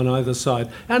 on either side.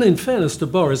 And in fairness to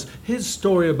Boris, his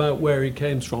story about where he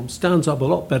came from stands up a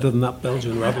lot better than that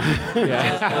Belgian rubbish.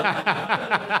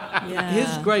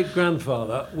 His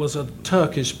great-grandfather was a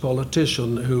Turkish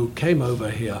politician who came over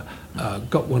here,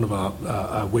 got one of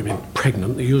our women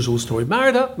pregnant, the usual story,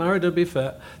 married her to be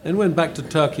fair, then went back to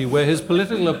Turkey where his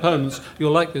political opponents,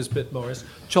 you'll like this bit, Boris,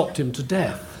 chopped him to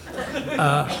death.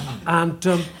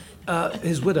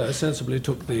 His widow sensibly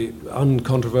took the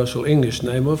uncontroversial English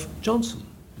name of Johnson.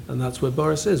 And that's where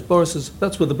Boris is.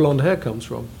 That's where the blonde hair comes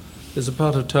from. There's a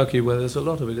part of Turkey where there's a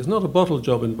lot of it. It's not a bottle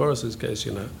job in Boris's case,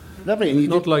 you know. Lovely. And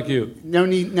not like you. No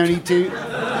need to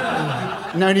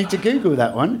Google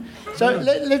that one. So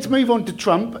let's move on to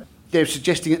Trump. They're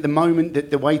suggesting at the moment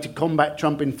that the way to combat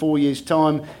Trump in 4 years'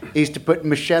 time is to put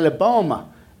Michelle Obama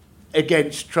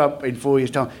against Trump in 4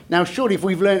 years' time. Now, surely if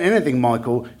we've learned anything,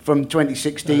 Michael, from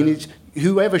 2016, it's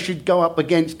whoever should go up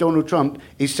against Donald Trump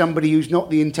is somebody who's not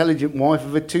the intelligent wife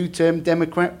of a two-term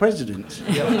Democrat president.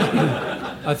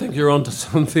 I think you're onto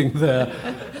something there.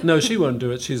 No, she won't do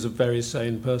it. She's a very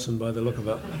sane person by the look of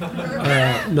her.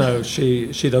 No, she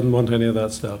doesn't want any of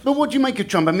that stuff. But what do you make of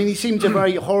Trump? I mean, he seems a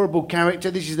very horrible character.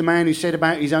 This is the man who said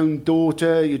about his own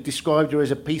daughter, you described her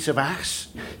as a piece of ass,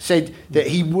 said that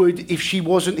he would if she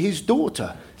wasn't his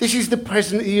daughter. This is the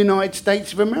President of the United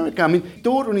States of America. I mean,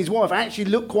 daughter and his wife actually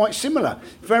look quite similar.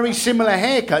 Very similar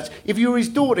haircuts. If you were his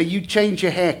daughter, you'd change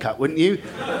your haircut, wouldn't you?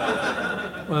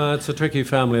 It's a tricky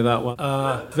family, that one.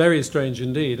 Very strange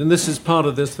indeed. And this is part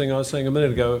of this thing I was saying a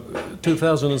minute ago.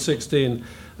 2016,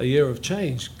 a year of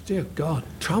change. Dear God,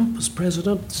 Trump was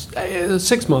president.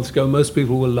 6 months ago, most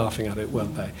people were laughing at it,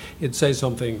 weren't they? He'd say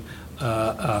something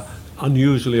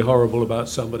unusually horrible about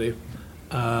somebody.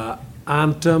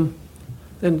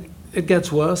 Then it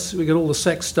gets worse. We get all the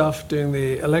sex stuff during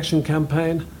the election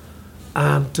campaign,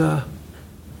 and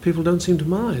people don't seem to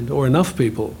mind, or enough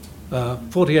people.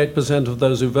 48% of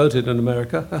those who voted in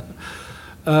America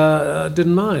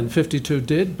didn't mind. 52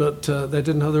 did, but they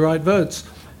didn't have the right votes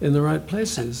in the right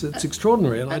places. It's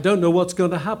extraordinary, and I don't know what's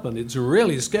going to happen. It's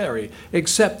really scary,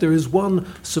 except there is one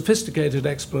sophisticated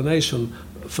explanation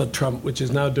for Trump, which is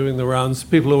now doing the rounds.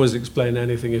 People always explain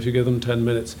anything if you give them 10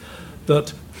 minutes,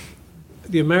 that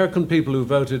the American people who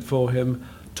voted for him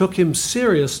took him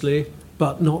seriously,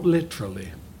 but not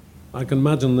literally. I can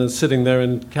imagine them sitting there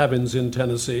in cabins in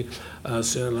Tennessee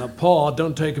saying, Paul,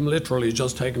 don't take him literally,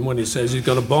 just take him when he says he's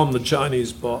going to bomb the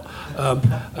Chinese, Paul,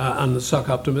 and suck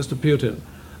up to Mr. Putin.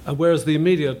 Whereas the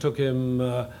media took him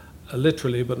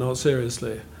literally, but not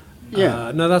seriously.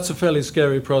 Yeah. Now, that's a fairly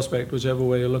scary prospect, whichever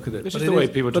way you look at it. This is the way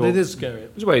people talk. But it is scary.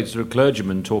 It's the way sort of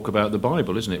clergymen talk about the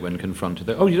Bible, isn't it, when confronted?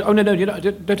 No,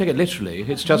 don't take it literally.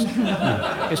 It's just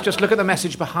look at the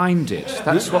message behind it.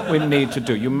 That's what we need to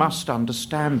do. You must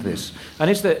understand this. And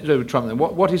is there Trump then?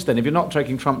 What is then? If you're not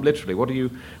taking Trump literally,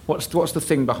 what's the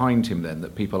thing behind him then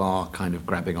that people are kind of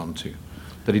grabbing onto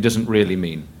that he doesn't really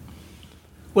mean?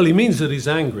 Well, he means that he's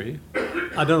angry.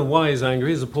 I don't know why he's angry.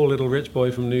 He's a poor little rich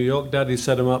boy from New York. Daddy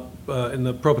set him up in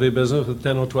the property business with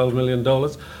 $10 or $12 million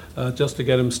just to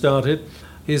get him started.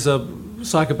 He's a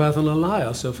psychopath and a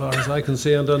liar, so far as I can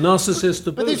see, and a narcissist.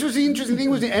 But this was the interesting thing,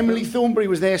 wasn't it? Emily Thornberry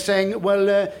was there saying,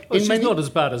 she's not as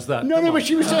bad as that. No, but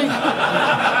she was saying...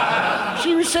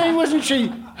 She was saying, wasn't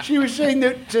she? She was saying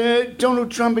that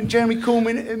Donald Trump and Jeremy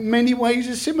Corbyn in many ways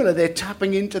are similar. They're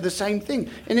tapping into the same thing.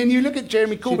 And then you look at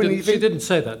Jeremy Corbyn and you think... She didn't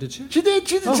say that, did she? She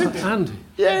did. Andy.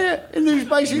 Yeah. And there's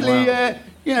basically,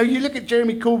 you look at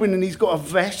Jeremy Corbyn and he's got a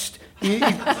vest. He's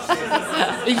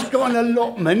got an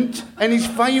allotment, and his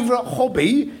favourite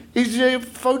hobby is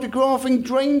photographing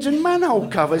drains and manhole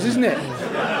covers, isn't it?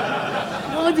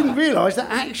 I didn't realise that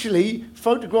actually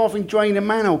photographing drain and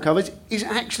manhole covers is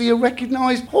actually a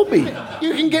recognised hobby.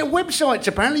 You can get websites,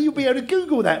 apparently. You'll be able to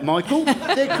Google that, Michael.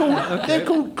 They're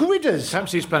called gridders.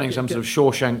 Perhaps he's planning some sort of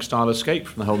Shawshank-style escape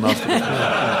from the whole nasty business.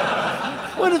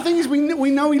 Well, the thing is, we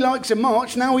know he likes a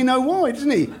march, now we know why, doesn't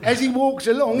he? As he walks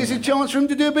along, there's a chance for him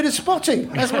to do a bit of spotting.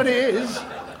 That's what it is.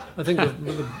 I think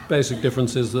the basic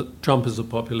difference is that Trump is a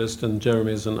populist and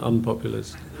Jeremy is an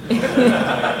unpopulist.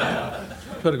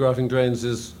 Photographing drains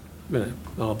is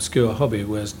obscure hobby,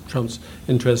 whereas Trump's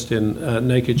interest in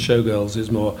naked showgirls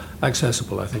is more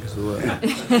accessible, I think is the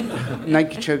word.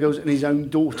 Naked showgirls and his own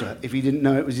daughter, if he didn't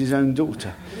know it was his own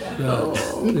daughter.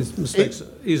 His mistakes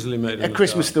easily made in a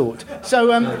Christmas thought.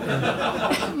 So,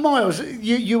 Miles,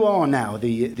 you are now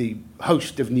the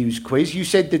host of News Quiz. You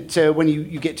said that when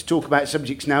you get to talk about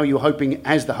subjects now, you're hoping,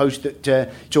 as the host, that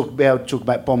be able to talk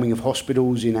about bombing of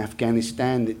hospitals in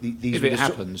Afghanistan. If it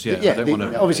happens, I don't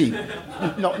want to... Obviously,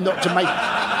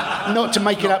 not to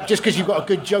make it up just because you've got a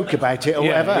good joke about it or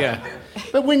whatever. Yeah.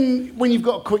 But when you've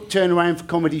got a quick turnaround for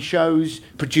comedy shows,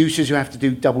 producers who have to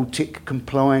do double tick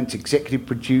compliance, executive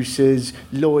producers,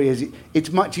 lawyers,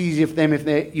 it's much easier for them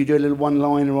if you do a little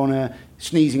one-liner on a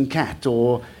sneezing cat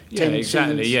or... Yeah,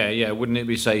 exactly. Yeah. Wouldn't it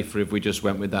be safer if we just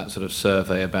went with that sort of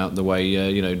survey about the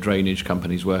way drainage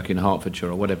companies work in Hertfordshire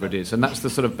or whatever it is? And that's the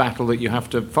sort of battle that you have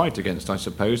to fight against, I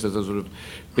suppose. There's a sort of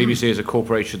BBC as a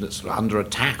corporation that's under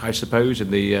attack, I suppose.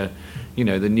 In the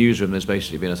the newsroom, there's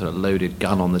basically been a sort of loaded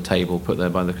gun on the table put there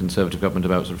by the Conservative government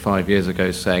about sort of 5 years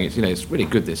ago, saying it's really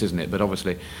good, this, isn't it? But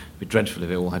obviously, it'd be dreadful if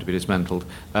it all had to be dismantled.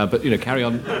 But carry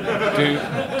on,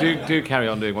 do carry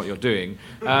on doing what you're doing,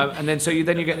 and then you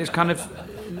get this kind of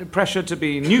pressure to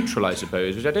be neutral, I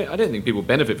suppose, which I don't think people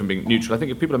benefit from being neutral. I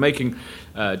think if people are making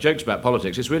jokes about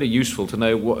politics, it's really useful to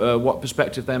know what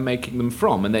perspective they're making them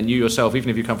from, and then you yourself, even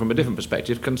if you come from a different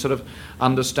perspective, can sort of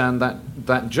understand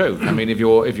that joke. I mean, if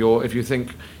you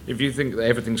think that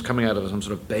everything's coming out of some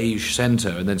sort of beige centre,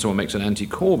 and then someone makes an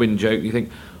anti-Corbyn joke, you think,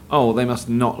 oh, they must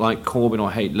not like Corbyn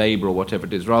or hate Labour or whatever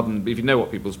it is. Rather than, if you know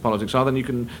what people's politics are,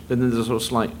 then there's a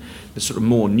sort of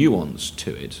more nuance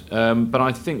to it. But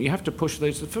I think you have to push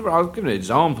those. I'll give an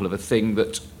example of a thing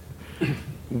that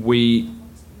we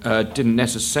didn't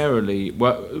necessarily.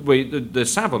 The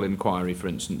Savile inquiry, for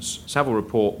instance, Savile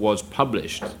report was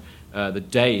published the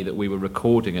day that we were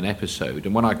recording an episode,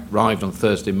 and when I arrived on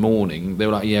Thursday morning, they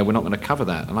were like, "Yeah, we're not going to cover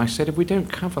that." And I said, "If we don't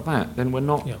cover that, then we're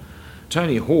not." Yeah.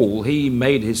 Tony Hall, he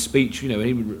made his speech,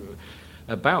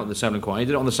 about the Savile inquiry. He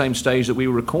did it on the same stage that we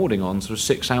were recording on, sort of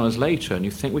 6 hours later. And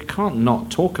you think, we can't not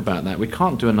talk about that. We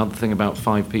can't do another thing about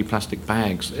 5p plastic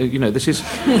bags. This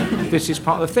is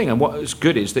part of the thing. And what's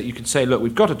good is that you can say, look,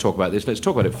 we've got to talk about this. Let's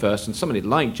talk about it first. And somebody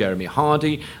like Jeremy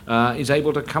Hardy is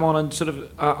able to come on and sort of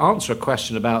answer a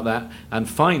question about that and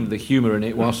find the humour in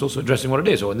it whilst also addressing what it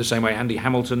is. Or in the same way, Andy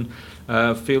Hamilton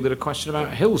fielded a question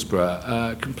about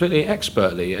Hillsborough completely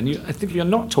expertly. And I think if you're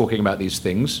not talking about these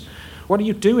things, what are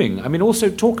you doing? I mean, also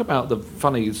talk about the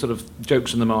funny sort of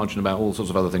jokes in the margin about all sorts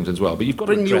of other things as well. But you've got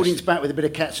bring the audience back with a bit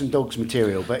of cats and dogs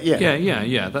material. But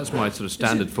yeah. That's my sort of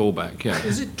standard fallback. Yeah.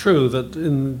 Is it true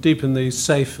that deep in the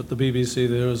safe at the BBC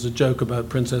there is a joke about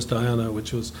Princess Diana,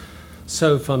 which was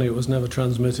so funny it was never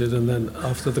transmitted, and then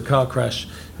after the car crash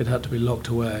it had to be locked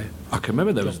away? I can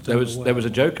remember there was a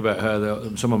joke about her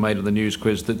that someone made on the News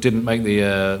Quiz that didn't make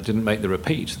the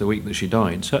repeat the week that she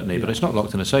died, certainly. Yeah. But it's not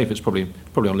locked in a safe. It's probably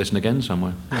on Listen Again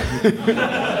somewhere.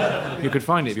 You could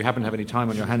find it if you happen to have any time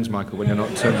on your hands, Michael, when you're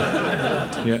not.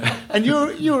 Yeah. And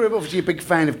you're obviously a big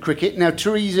fan of cricket. Now,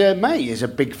 Theresa May is a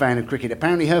big fan of cricket.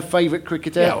 Apparently, her favourite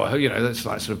cricketer. Yeah, well, that's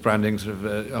like sort of branding, sort of.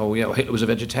 Hitler was a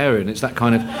vegetarian. It's that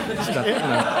kind of stuff.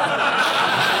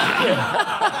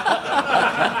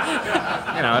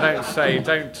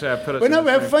 Don't put us. Well, no,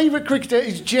 her favourite cricketer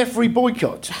is Geoffrey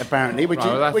Boycott, apparently, which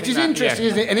is interesting,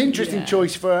 isn't it? An interesting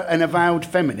choice for an avowed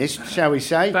feminist, shall we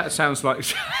say? That sounds like.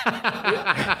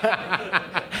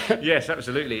 Yes,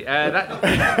 absolutely.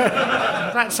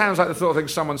 That sounds like the sort of thing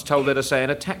someone's told her to say in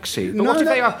a taxi. But what if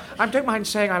they are? I don't mind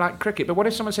saying I like cricket, but what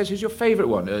if someone says, who's your favourite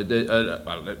one?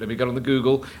 Let me go on the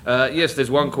Google. Yes,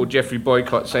 there's one called Geoffrey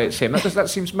Boycott, say it's him. That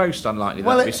seems most unlikely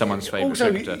that to be someone's favourite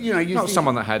cricketer. Not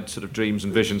someone that had sort of dreams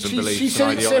and visions and beliefs. She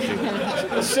said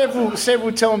it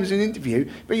several times in an interview,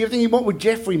 but you're thinking, what would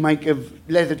Geoffrey make of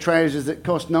leather trousers that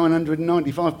cost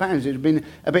 £995? It would have been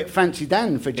a bit fancy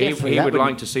Dan for Geoffrey. He would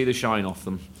like to see the shine off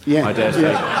them. Yeah. I dare say.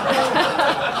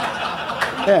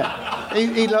 Yeah.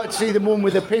 He'd like to see them one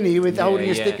with a penny holding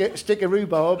a stick of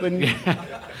rhubarb and.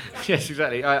 Yes,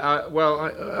 exactly. I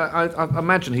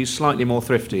imagine he's slightly more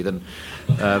thrifty than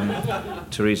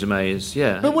Theresa May is.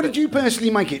 Yeah. But what did you personally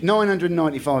make it?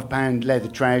 £995 leather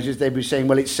trousers. They were saying,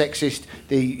 well, it's sexist.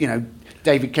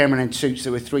 David Cameron had suits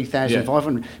that were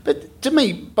 $3,500. Yeah. But to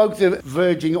me, both are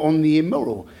verging on the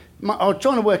immoral. I was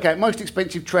trying to work out, most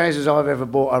expensive trousers I've ever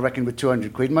bought, I reckon, were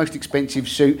 200 quid. Most expensive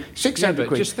suit, 600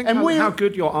 quid. Just think how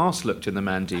good your arse looked in the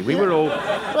Mandy. We were all...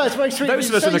 Well, it's very sweet. Those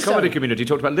of us in the comedy community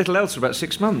talked about little else for about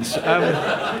 6 months.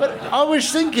 But I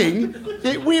was thinking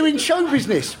that we're in show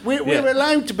business. We're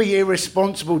allowed to be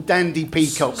irresponsible dandy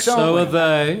peacocks, aren't we? So are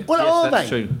they. Well, yes, are that's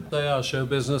they? True. They are show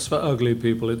business for ugly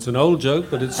people. It's an old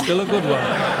joke, but it's still a good one.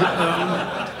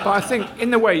 But I think,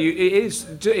 in the way,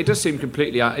 it does seem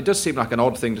completely... It does seem like an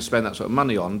odd thing to spend that sort of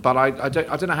money on, but I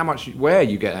don't know how much wear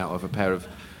you get out of a pair of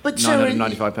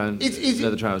 £995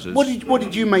 leather trousers. What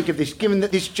did you make of this, given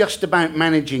that this just about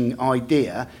managing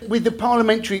idea, with the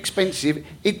parliamentary expensive,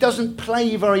 it doesn't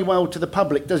play very well to the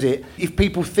public, does it? If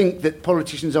people think that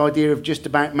politicians' idea of just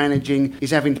about managing is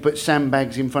having to put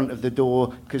sandbags in front of the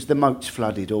door because the moat's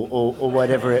flooded or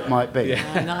whatever it might be.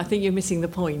 No, I think you're missing the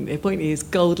point. The point is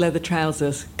gold leather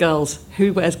trousers. Girls,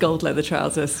 who wears gold leather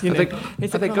trousers?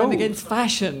 It's a crime against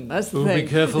fashion. That's the thing.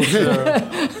 Be careful,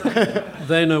 Sarah.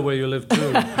 They know where you live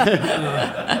too.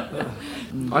 I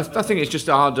think it's just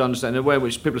hard to understand the way in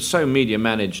which people are so media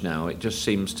managed now. It just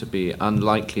seems to be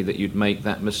unlikely that you'd make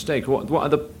that mistake. How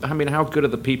good are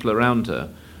the people around her?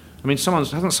 I mean,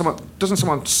 doesn't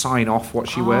someone sign off what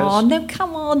she wears? Oh no,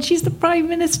 come on! She's the Prime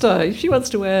Minister. If she wants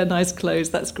to wear nice clothes,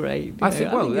 that's great. I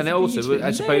think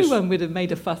I suppose no one would have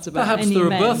made a fuss about perhaps any they're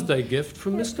men. a birthday gift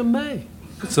from Mr. May.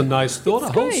 It's a nice thought,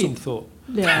 a wholesome thought.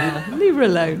 Yeah, leave her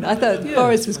alone. I thought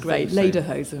Boris was great.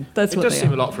 Lederhosen. That's what it does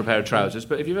seem a lot for a pair of trousers,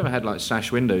 but if you've ever had like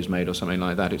sash windows made or something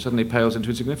like that, it suddenly pales into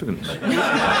insignificance.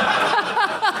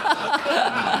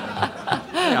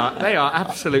 They are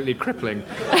absolutely crippling.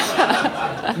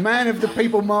 Man of the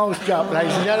people, Miles Jupp,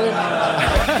 ladies and gentlemen.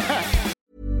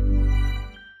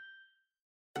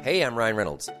 Hey, I'm Ryan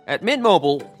Reynolds. At Mint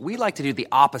Mobile, we like to do the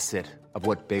opposite of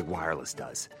what Big Wireless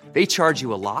does. They charge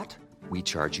you a lot. We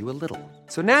charge you a little.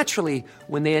 So naturally,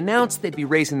 when they announced they'd be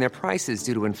raising their prices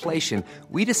due to inflation,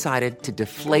 we decided to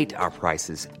deflate our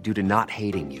prices due to not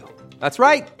hating you. That's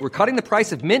right. We're cutting the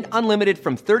price of Mint Unlimited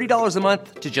from $30 a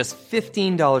month to just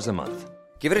 $15 a month.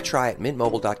 Give it a try at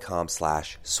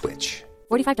mintmobile.com/switch.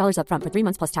 $45 up front for 3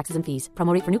 months plus taxes and fees.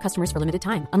 Promo rate for new customers for limited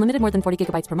time. Unlimited more than 40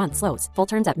 gigabytes per month. Slows full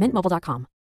terms at mintmobile.com.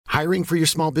 Hiring for your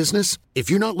small business? If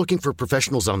you're not looking for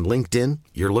professionals on LinkedIn,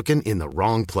 you're looking in the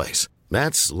wrong place.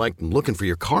 That's like looking for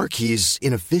your car keys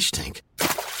in a fish tank.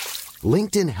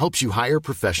 LinkedIn helps you hire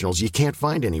professionals you can't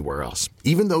find anywhere else,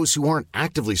 even those who aren't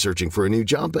actively searching for a new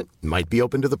job but might be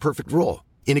open to the perfect role.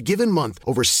 In a given month,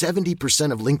 over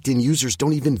 70% of LinkedIn users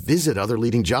don't even visit other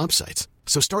leading job sites.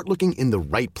 So start looking in the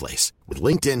right place. With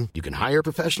LinkedIn, you can hire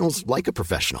professionals like a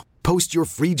professional. Post your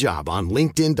free job on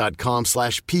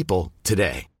linkedin.com/people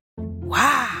today.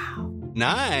 Wow.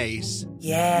 Nice.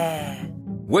 Yeah.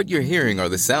 What you're hearing are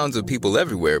the sounds of people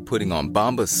everywhere putting on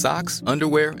Bombas socks,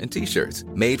 underwear, and T-shirts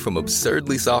made from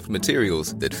absurdly soft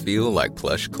materials that feel like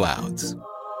plush clouds.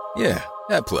 Yeah,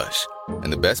 that plush.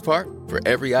 And the best part? For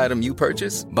every item you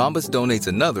purchase, Bombas donates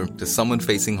another to someone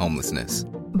facing homelessness.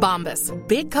 Bombas.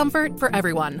 Big comfort for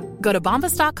everyone. Go to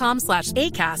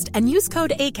bombas.com/ACAST and use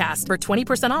code ACAST for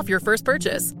 20% off your first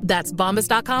purchase. That's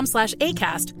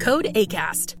bombas.com/ACAST. Code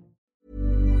ACAST.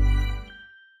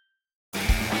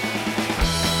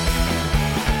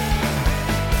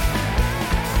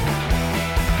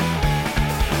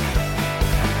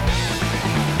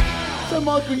 So,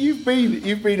 Michael, you've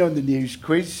been on the news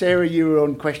quiz. Sarah, you were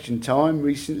on Question Time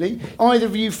recently. Either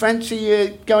of you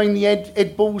fancy going the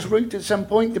Ed Balls route at some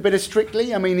point, a bit of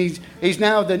Strictly? I mean, he's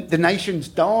now the nation's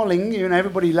darling. You know,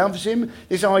 everybody loves him.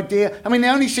 This idea. I mean, they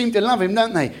only seem to love him,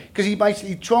 don't they? Because he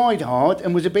basically tried hard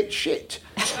and was a bit shit.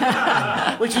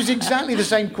 Which was exactly the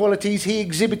same qualities he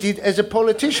exhibited as a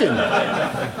politician.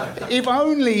 If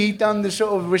only he'd done the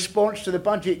sort of response to the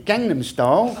budget Gangnam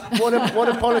Style, what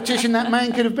a politician that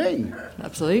man could have been.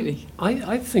 Absolutely.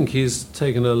 I think he's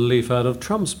taken a leaf out of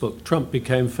Trump's book. Trump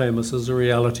became famous as a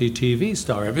reality TV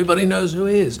star. Everybody knows who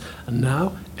he is. And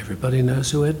now everybody knows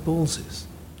who Ed Balls is.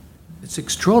 It's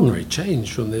extraordinary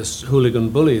change from this hooligan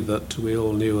bully that we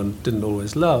all knew and didn't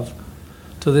always love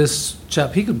to this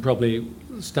chap. He could probably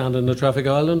stand in a traffic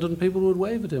island and people would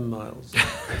wave at him, Miles.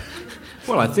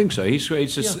 Well, I think so. It's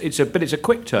a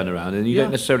quick turnaround, and you don't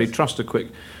necessarily trust a quick.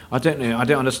 I don't know. I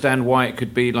don't understand why it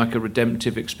could be like a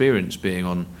redemptive experience being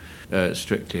on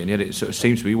Strictly, and yet it sort of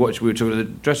seems to be. We were talking in the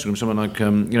dressing room. Someone like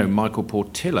Michael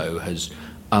Portillo has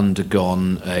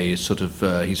undergone a sort of.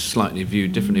 He's slightly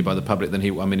viewed differently by the public than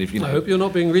he. I mean, if you know. I hope you're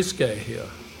not being risque here.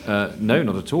 No,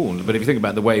 not at all. But if you think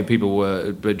about the way people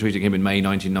were treating him in May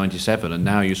 1997, and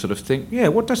now you sort of think, yeah,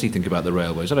 what does he think about the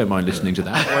railways? I don't mind listening to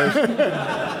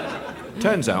that.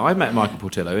 Turns out, I met Michael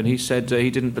Portillo, and he said he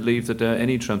didn't believe that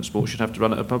any transport should have to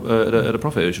run at a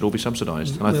profit. It should all be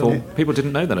subsidised. And I thought people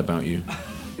didn't know that about you.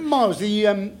 Miles,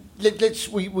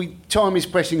 time is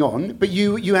pressing on, but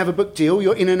you have a book deal.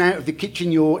 You're in and out of the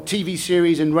kitchen. Your TV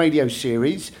series and radio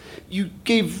series. You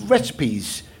give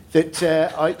recipes. That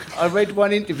I read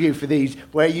one interview for these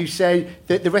where you say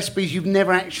that the recipes you've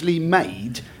never actually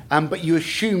made, but you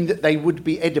assumed that they would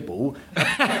be edible,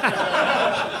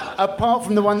 apart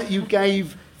from the one that you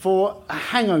gave for a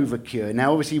hangover cure.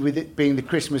 Now, obviously, with it being the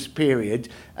Christmas period,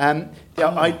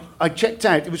 I checked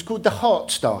out. It was called the Heart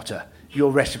Starter.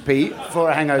 Your recipe for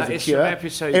a hangover cure. It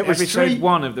was episode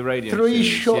 1 of the radio series. 3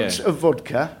 shots yeah. of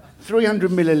vodka,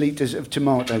 300 millilitres of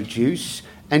tomato juice,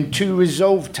 and 2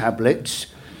 Resolve tablets.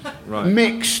 Right.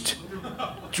 Mixed,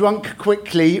 drunk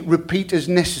quickly, repeat as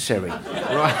necessary.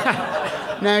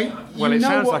 Right. Now, you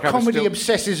know what comedy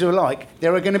obsessors are like.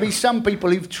 There are going to be some people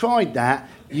who've tried that.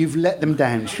 You've let them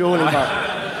down, surely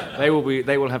not. They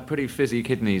will have pretty fizzy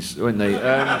kidneys, won't they?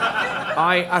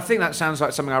 I think that sounds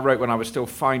like something I wrote when I was still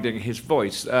finding his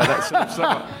voice. That's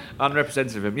somewhat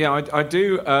unrepresentative of him. Yeah, I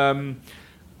do.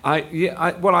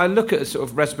 I look at sort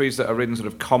of recipes that are in sort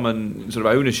of common sort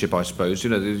of ownership, I suppose.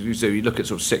 You know, you look at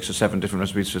sort of 6 or 7 different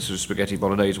recipes for sort of spaghetti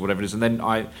bolognese or whatever it is, and then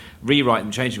I rewrite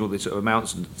them, changing all the sort of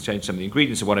amounts and change some of the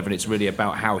ingredients or whatever, and it's really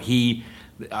about how he...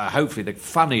 hopefully the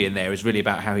funny in there is really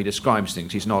about how he describes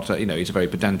things. He's not, he's a very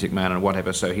pedantic man and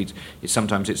whatever. So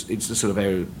sometimes it's the sort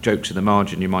of jokes in the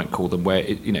margin, you might call them, where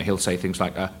he'll say things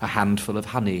like a handful of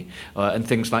honey and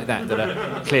things like that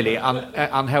are clearly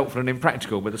unhelpful and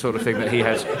impractical, but the sort of thing that he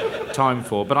has time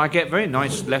for. But I get very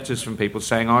nice letters from people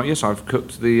saying, "Oh yes, I've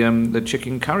cooked the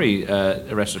chicken curry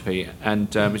recipe, and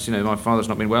it's, my father's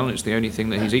not been well, and it's the only thing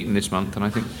that he's eaten this month." And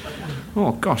I think,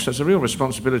 oh gosh, that's a real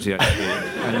responsibility actually,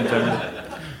 and.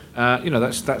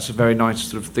 That's a very nice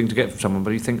sort of thing to get from someone,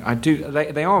 but you think,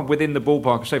 they are within the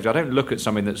ballpark of safety. I don't look at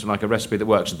something that's like a recipe that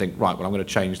works and think, right, well, I'm going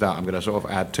to change that. I'm going to sort of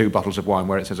add 2 bottles of wine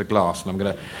where it says a glass, and I'm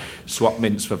going to swap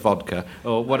mince for vodka,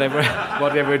 or whatever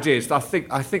it is. I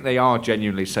think they are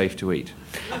genuinely safe to eat.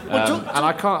 And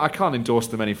I can't endorse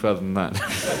them any further than that.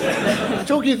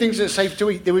 Talking of things that are safe to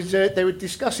eat, they were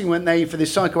discussing, weren't they, for the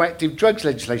psychoactive drugs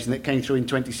legislation that came through in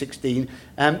 2016,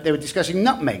 they were discussing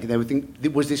nutmeg. They were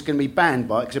thinking, was this going to be banned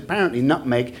by it? Because apparently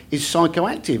nutmeg is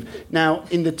psychoactive. Now,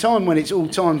 in the time when it's all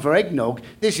time for eggnog,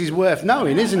 this is worth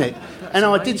knowing, isn't it? And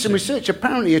I did some research.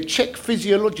 Apparently a Czech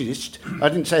physiologist, I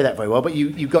didn't say that very well, but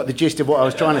you got the gist of what I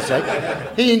was trying to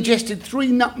say. He ingested 3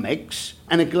 nutmegs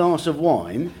and a glass of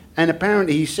wine, and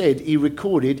apparently he said he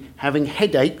recorded having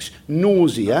headaches,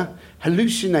 nausea,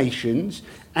 hallucinations,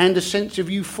 and a sense of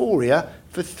euphoria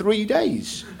for 3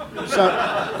 days. So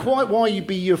quite why you'd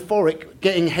be euphoric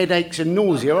getting headaches and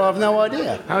nausea, I have no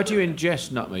idea. How do you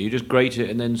ingest nutmeg? You just grate it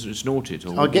and then sort of snort it?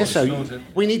 Or I guess so.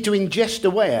 We need to ingest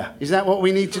aware. Is that what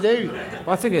we need to do?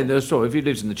 Well, I think if he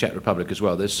lives in the Czech Republic as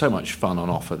well, there's so much fun on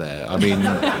offer there. I mean,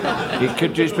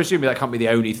 presumably that can't be the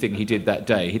only thing he did that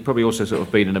day. He'd probably also sort of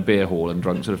been in a beer hall and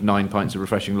drunk sort of 9 pints of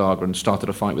refreshing lager and started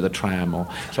a fight with a tram or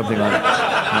something like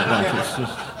that. It's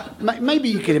just... Maybe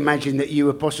you could imagine that you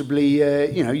were possibly,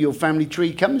 your family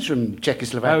tree comes from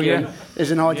Czechoslovakia. Oh, yeah.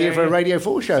 There's an idea for a Radio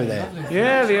 4 show there.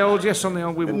 Yeah, on the old...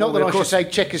 Not that I should say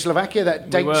Czechoslovakia, that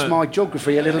dates my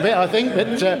geography a little bit, I think, but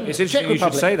it's interesting you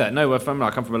should say that. No, I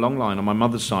come from a long line on my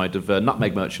mother's side of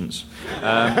nutmeg merchants.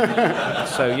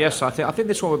 So, yes, I think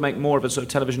this one would make more of a sort of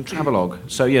television travelogue.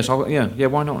 So, yes,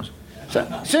 why not?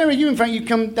 So, Sarah, you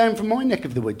come down from my neck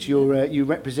of the woods. You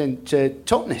represent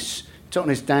Totnes.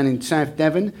 Totnes down in South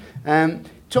Devon.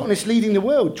 Totnes leading the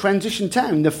world, transition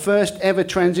town, the first ever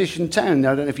transition town.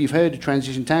 Now, I don't know if you've heard of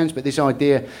transition towns, but this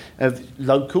idea of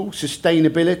local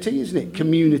sustainability, isn't it?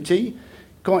 Community,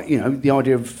 quite, the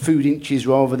idea of food inches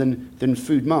rather than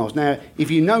food miles. Now, if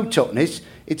you know Totnes,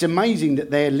 it's amazing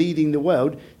that they're leading the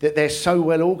world, that they're so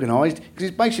well organised, because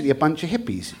it's basically a bunch of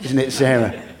hippies, isn't it,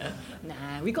 Sarah?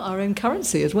 We've got our own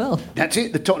currency as well. That's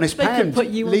it, the Totnes pound. They could put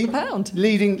you on the pound.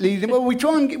 Leading. Well, we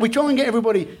try and get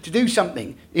everybody to do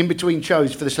something in between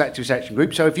shows for the Slacktivists Action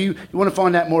Group. So if you want to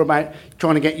find out more about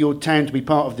trying to get your town to be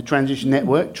part of the Transition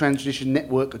Network,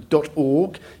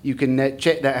 transitionnetwork.org, you can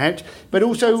check that out. But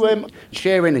also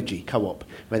Share Energy Co-op,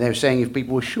 where they're saying if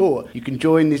people are short, you can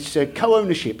join this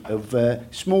co-ownership of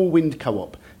Small Wind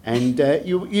Co-op. And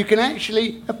you can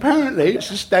actually, apparently,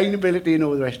 sustainability and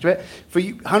all the rest of it, for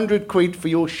 £100 for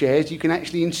your shares, you can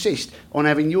actually insist on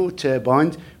having your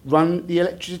turbines run the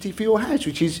electricity for your house,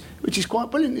 which is quite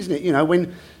brilliant, isn't it?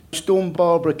 When Storm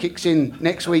Barbara kicks in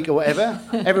next week or whatever,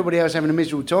 everybody else having a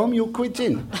miserable time, your quid's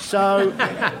in. So,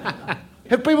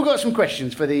 have people got some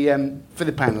questions for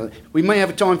the panel? We may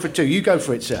have a time for 2. You go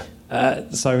for it, sir.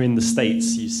 So in the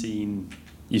States, you've seen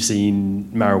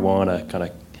marijuana kind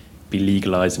of be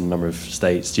legalised in a number of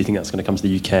states. Do you think that's going to come to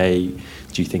the UK?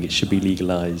 Do you think it should be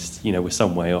legalised? We're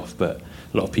some way off, but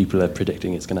a lot of people are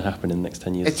predicting it's going to happen in the next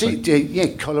 10 years.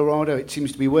 Colorado, it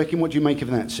seems to be working. What do you make of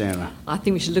that, Sarah? I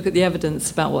think we should look at the evidence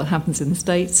about what happens in the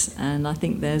States, and I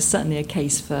think there's certainly a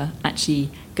case for actually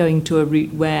going to a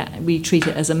route where we treat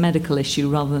it as a medical issue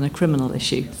rather than a criminal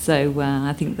issue. So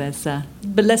I think there's...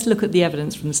 but let's look at the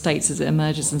evidence from the States as it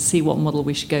emerges and see what model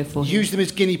we should go for. Use them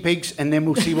as guinea pigs, and then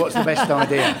we'll see what's the best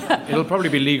idea. It'll probably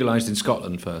be legalised in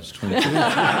Scotland first.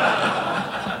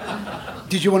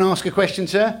 Did you want to ask a question,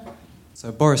 sir?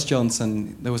 So Boris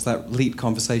Johnson, there was that leaked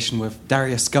conversation with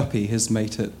Darius Guppy, his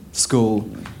mate at school,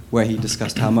 where he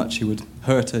discussed how much he would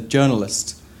hurt a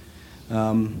journalist.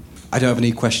 I don't have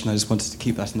any question, I just wanted to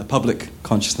keep that in the public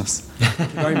consciousness.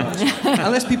 Thank you very much.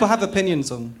 Unless people have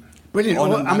opinions on... Brilliant.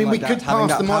 We could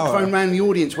pass the microphone around the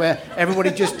audience where everybody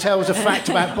just tells a fact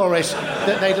about Boris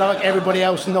that they'd like everybody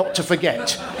else not to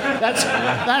forget.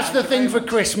 That's the thing for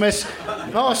Christmas.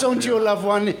 Pass on to your loved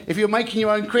one. If you're making your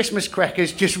own Christmas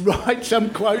crackers, just write some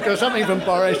quote or something from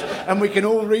Boris, and we can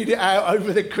all read it out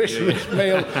over the Christmas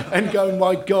meal and go,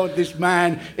 my God, this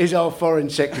man is our Foreign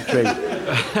Secretary.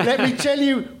 Let me tell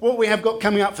you what we have got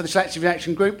coming up for the Slacktivist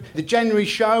Action Group. The January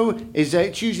show is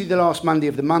it's usually the last Monday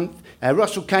of the month.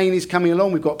 Russell Kane is coming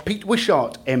along. We've got Pete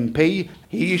Wishart, MP.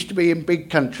 He used to be in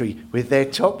Big Country with their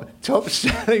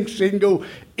top-selling single,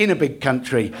 In a Big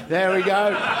Country. There we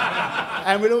go.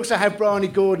 And we'll also have Bryony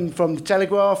Gordon from The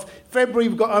Telegraph. February,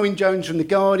 we've got Owen Jones from The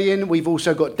Guardian. We've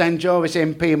also got Dan Jarvis,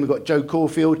 MP, and we've got Joe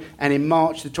Caulfield. And in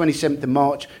March, the 27th of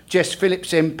March, Jess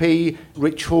Phillips, MP,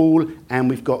 Rich Hall, and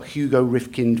we've got Hugo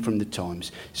Rifkind from The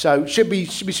Times. So should be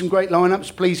some great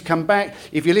lineups. Please come back.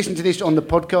 If you listen to this on the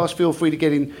podcast, feel free to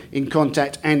get in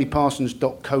contact,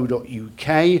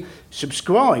 andyparsons.co.uk.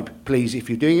 Subscribe, please, if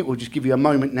you're doing it. We'll just give you a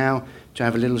moment now to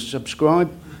have a little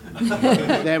subscribe.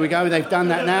 There we go, they've done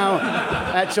that now.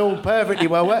 That's all perfectly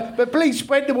well worked. But please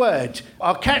spread the word.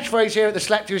 Our catchphrase here at the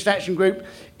Slacktivist Action Group,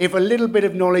 if a little bit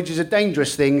of knowledge is a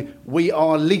dangerous thing, we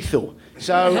are lethal.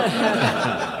 So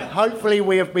hopefully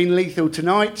we have been lethal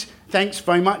tonight. Thanks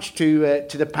very much to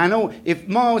the panel. If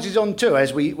Miles is on tour,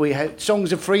 as we had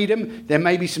Songs of Freedom, there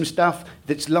may be some stuff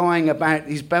that's lying about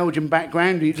his Belgian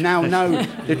background. You now know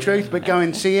the truth, but go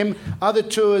and see him. Other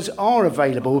tours are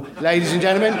available, ladies and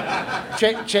gentlemen.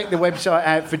 Check the website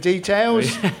out for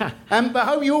details. But I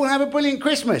hope you all have a brilliant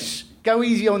Christmas. Go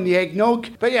easy on the eggnog.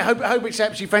 But yeah, hope it's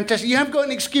absolutely fantastic. You haven't got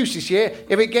an excuse this year.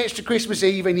 If it gets to Christmas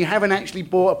Eve and you haven't actually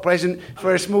bought a present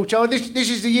for a small child,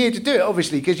 this is the year to do it,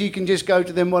 obviously, because you can just go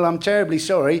to them, well, I'm terribly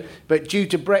sorry, but due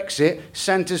to Brexit,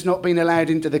 Santa's not been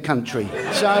allowed into the country.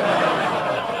 So,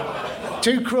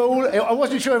 too cruel. I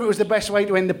wasn't sure if it was the best way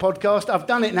to end the podcast. I've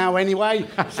done it now anyway.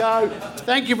 So,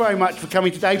 thank you very much for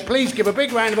coming today. Please give a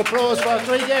big round of applause for our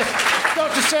three guests.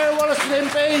 Dr. Sarah Wollaston,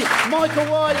 MP, Michael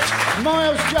White,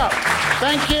 Miles Jupp.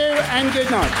 Thank you and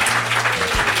good night.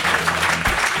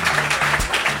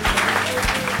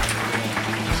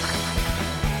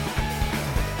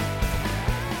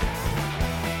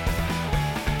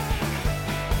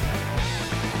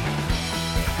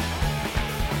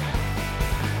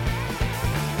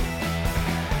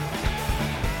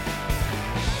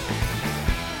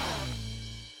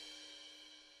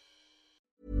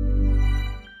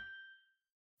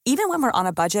 Even when we're on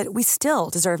a budget, we still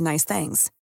deserve nice things.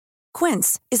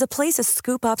 Quince is a place to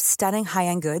scoop up stunning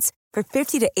high-end goods for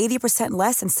 50 to 80%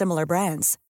 less than similar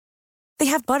brands. They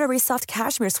have buttery soft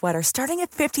cashmere sweaters starting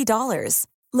at $50,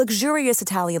 luxurious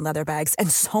Italian leather bags, and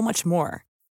so much more.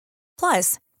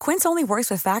 Plus, Quince only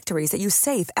works with factories that use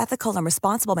safe, ethical, and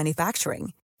responsible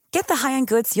manufacturing. Get the high-end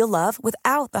goods you'll love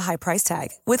without the high price tag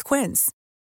with Quince.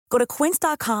 Go to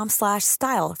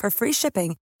quince.com/style for free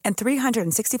shipping and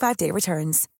 365-day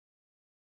returns.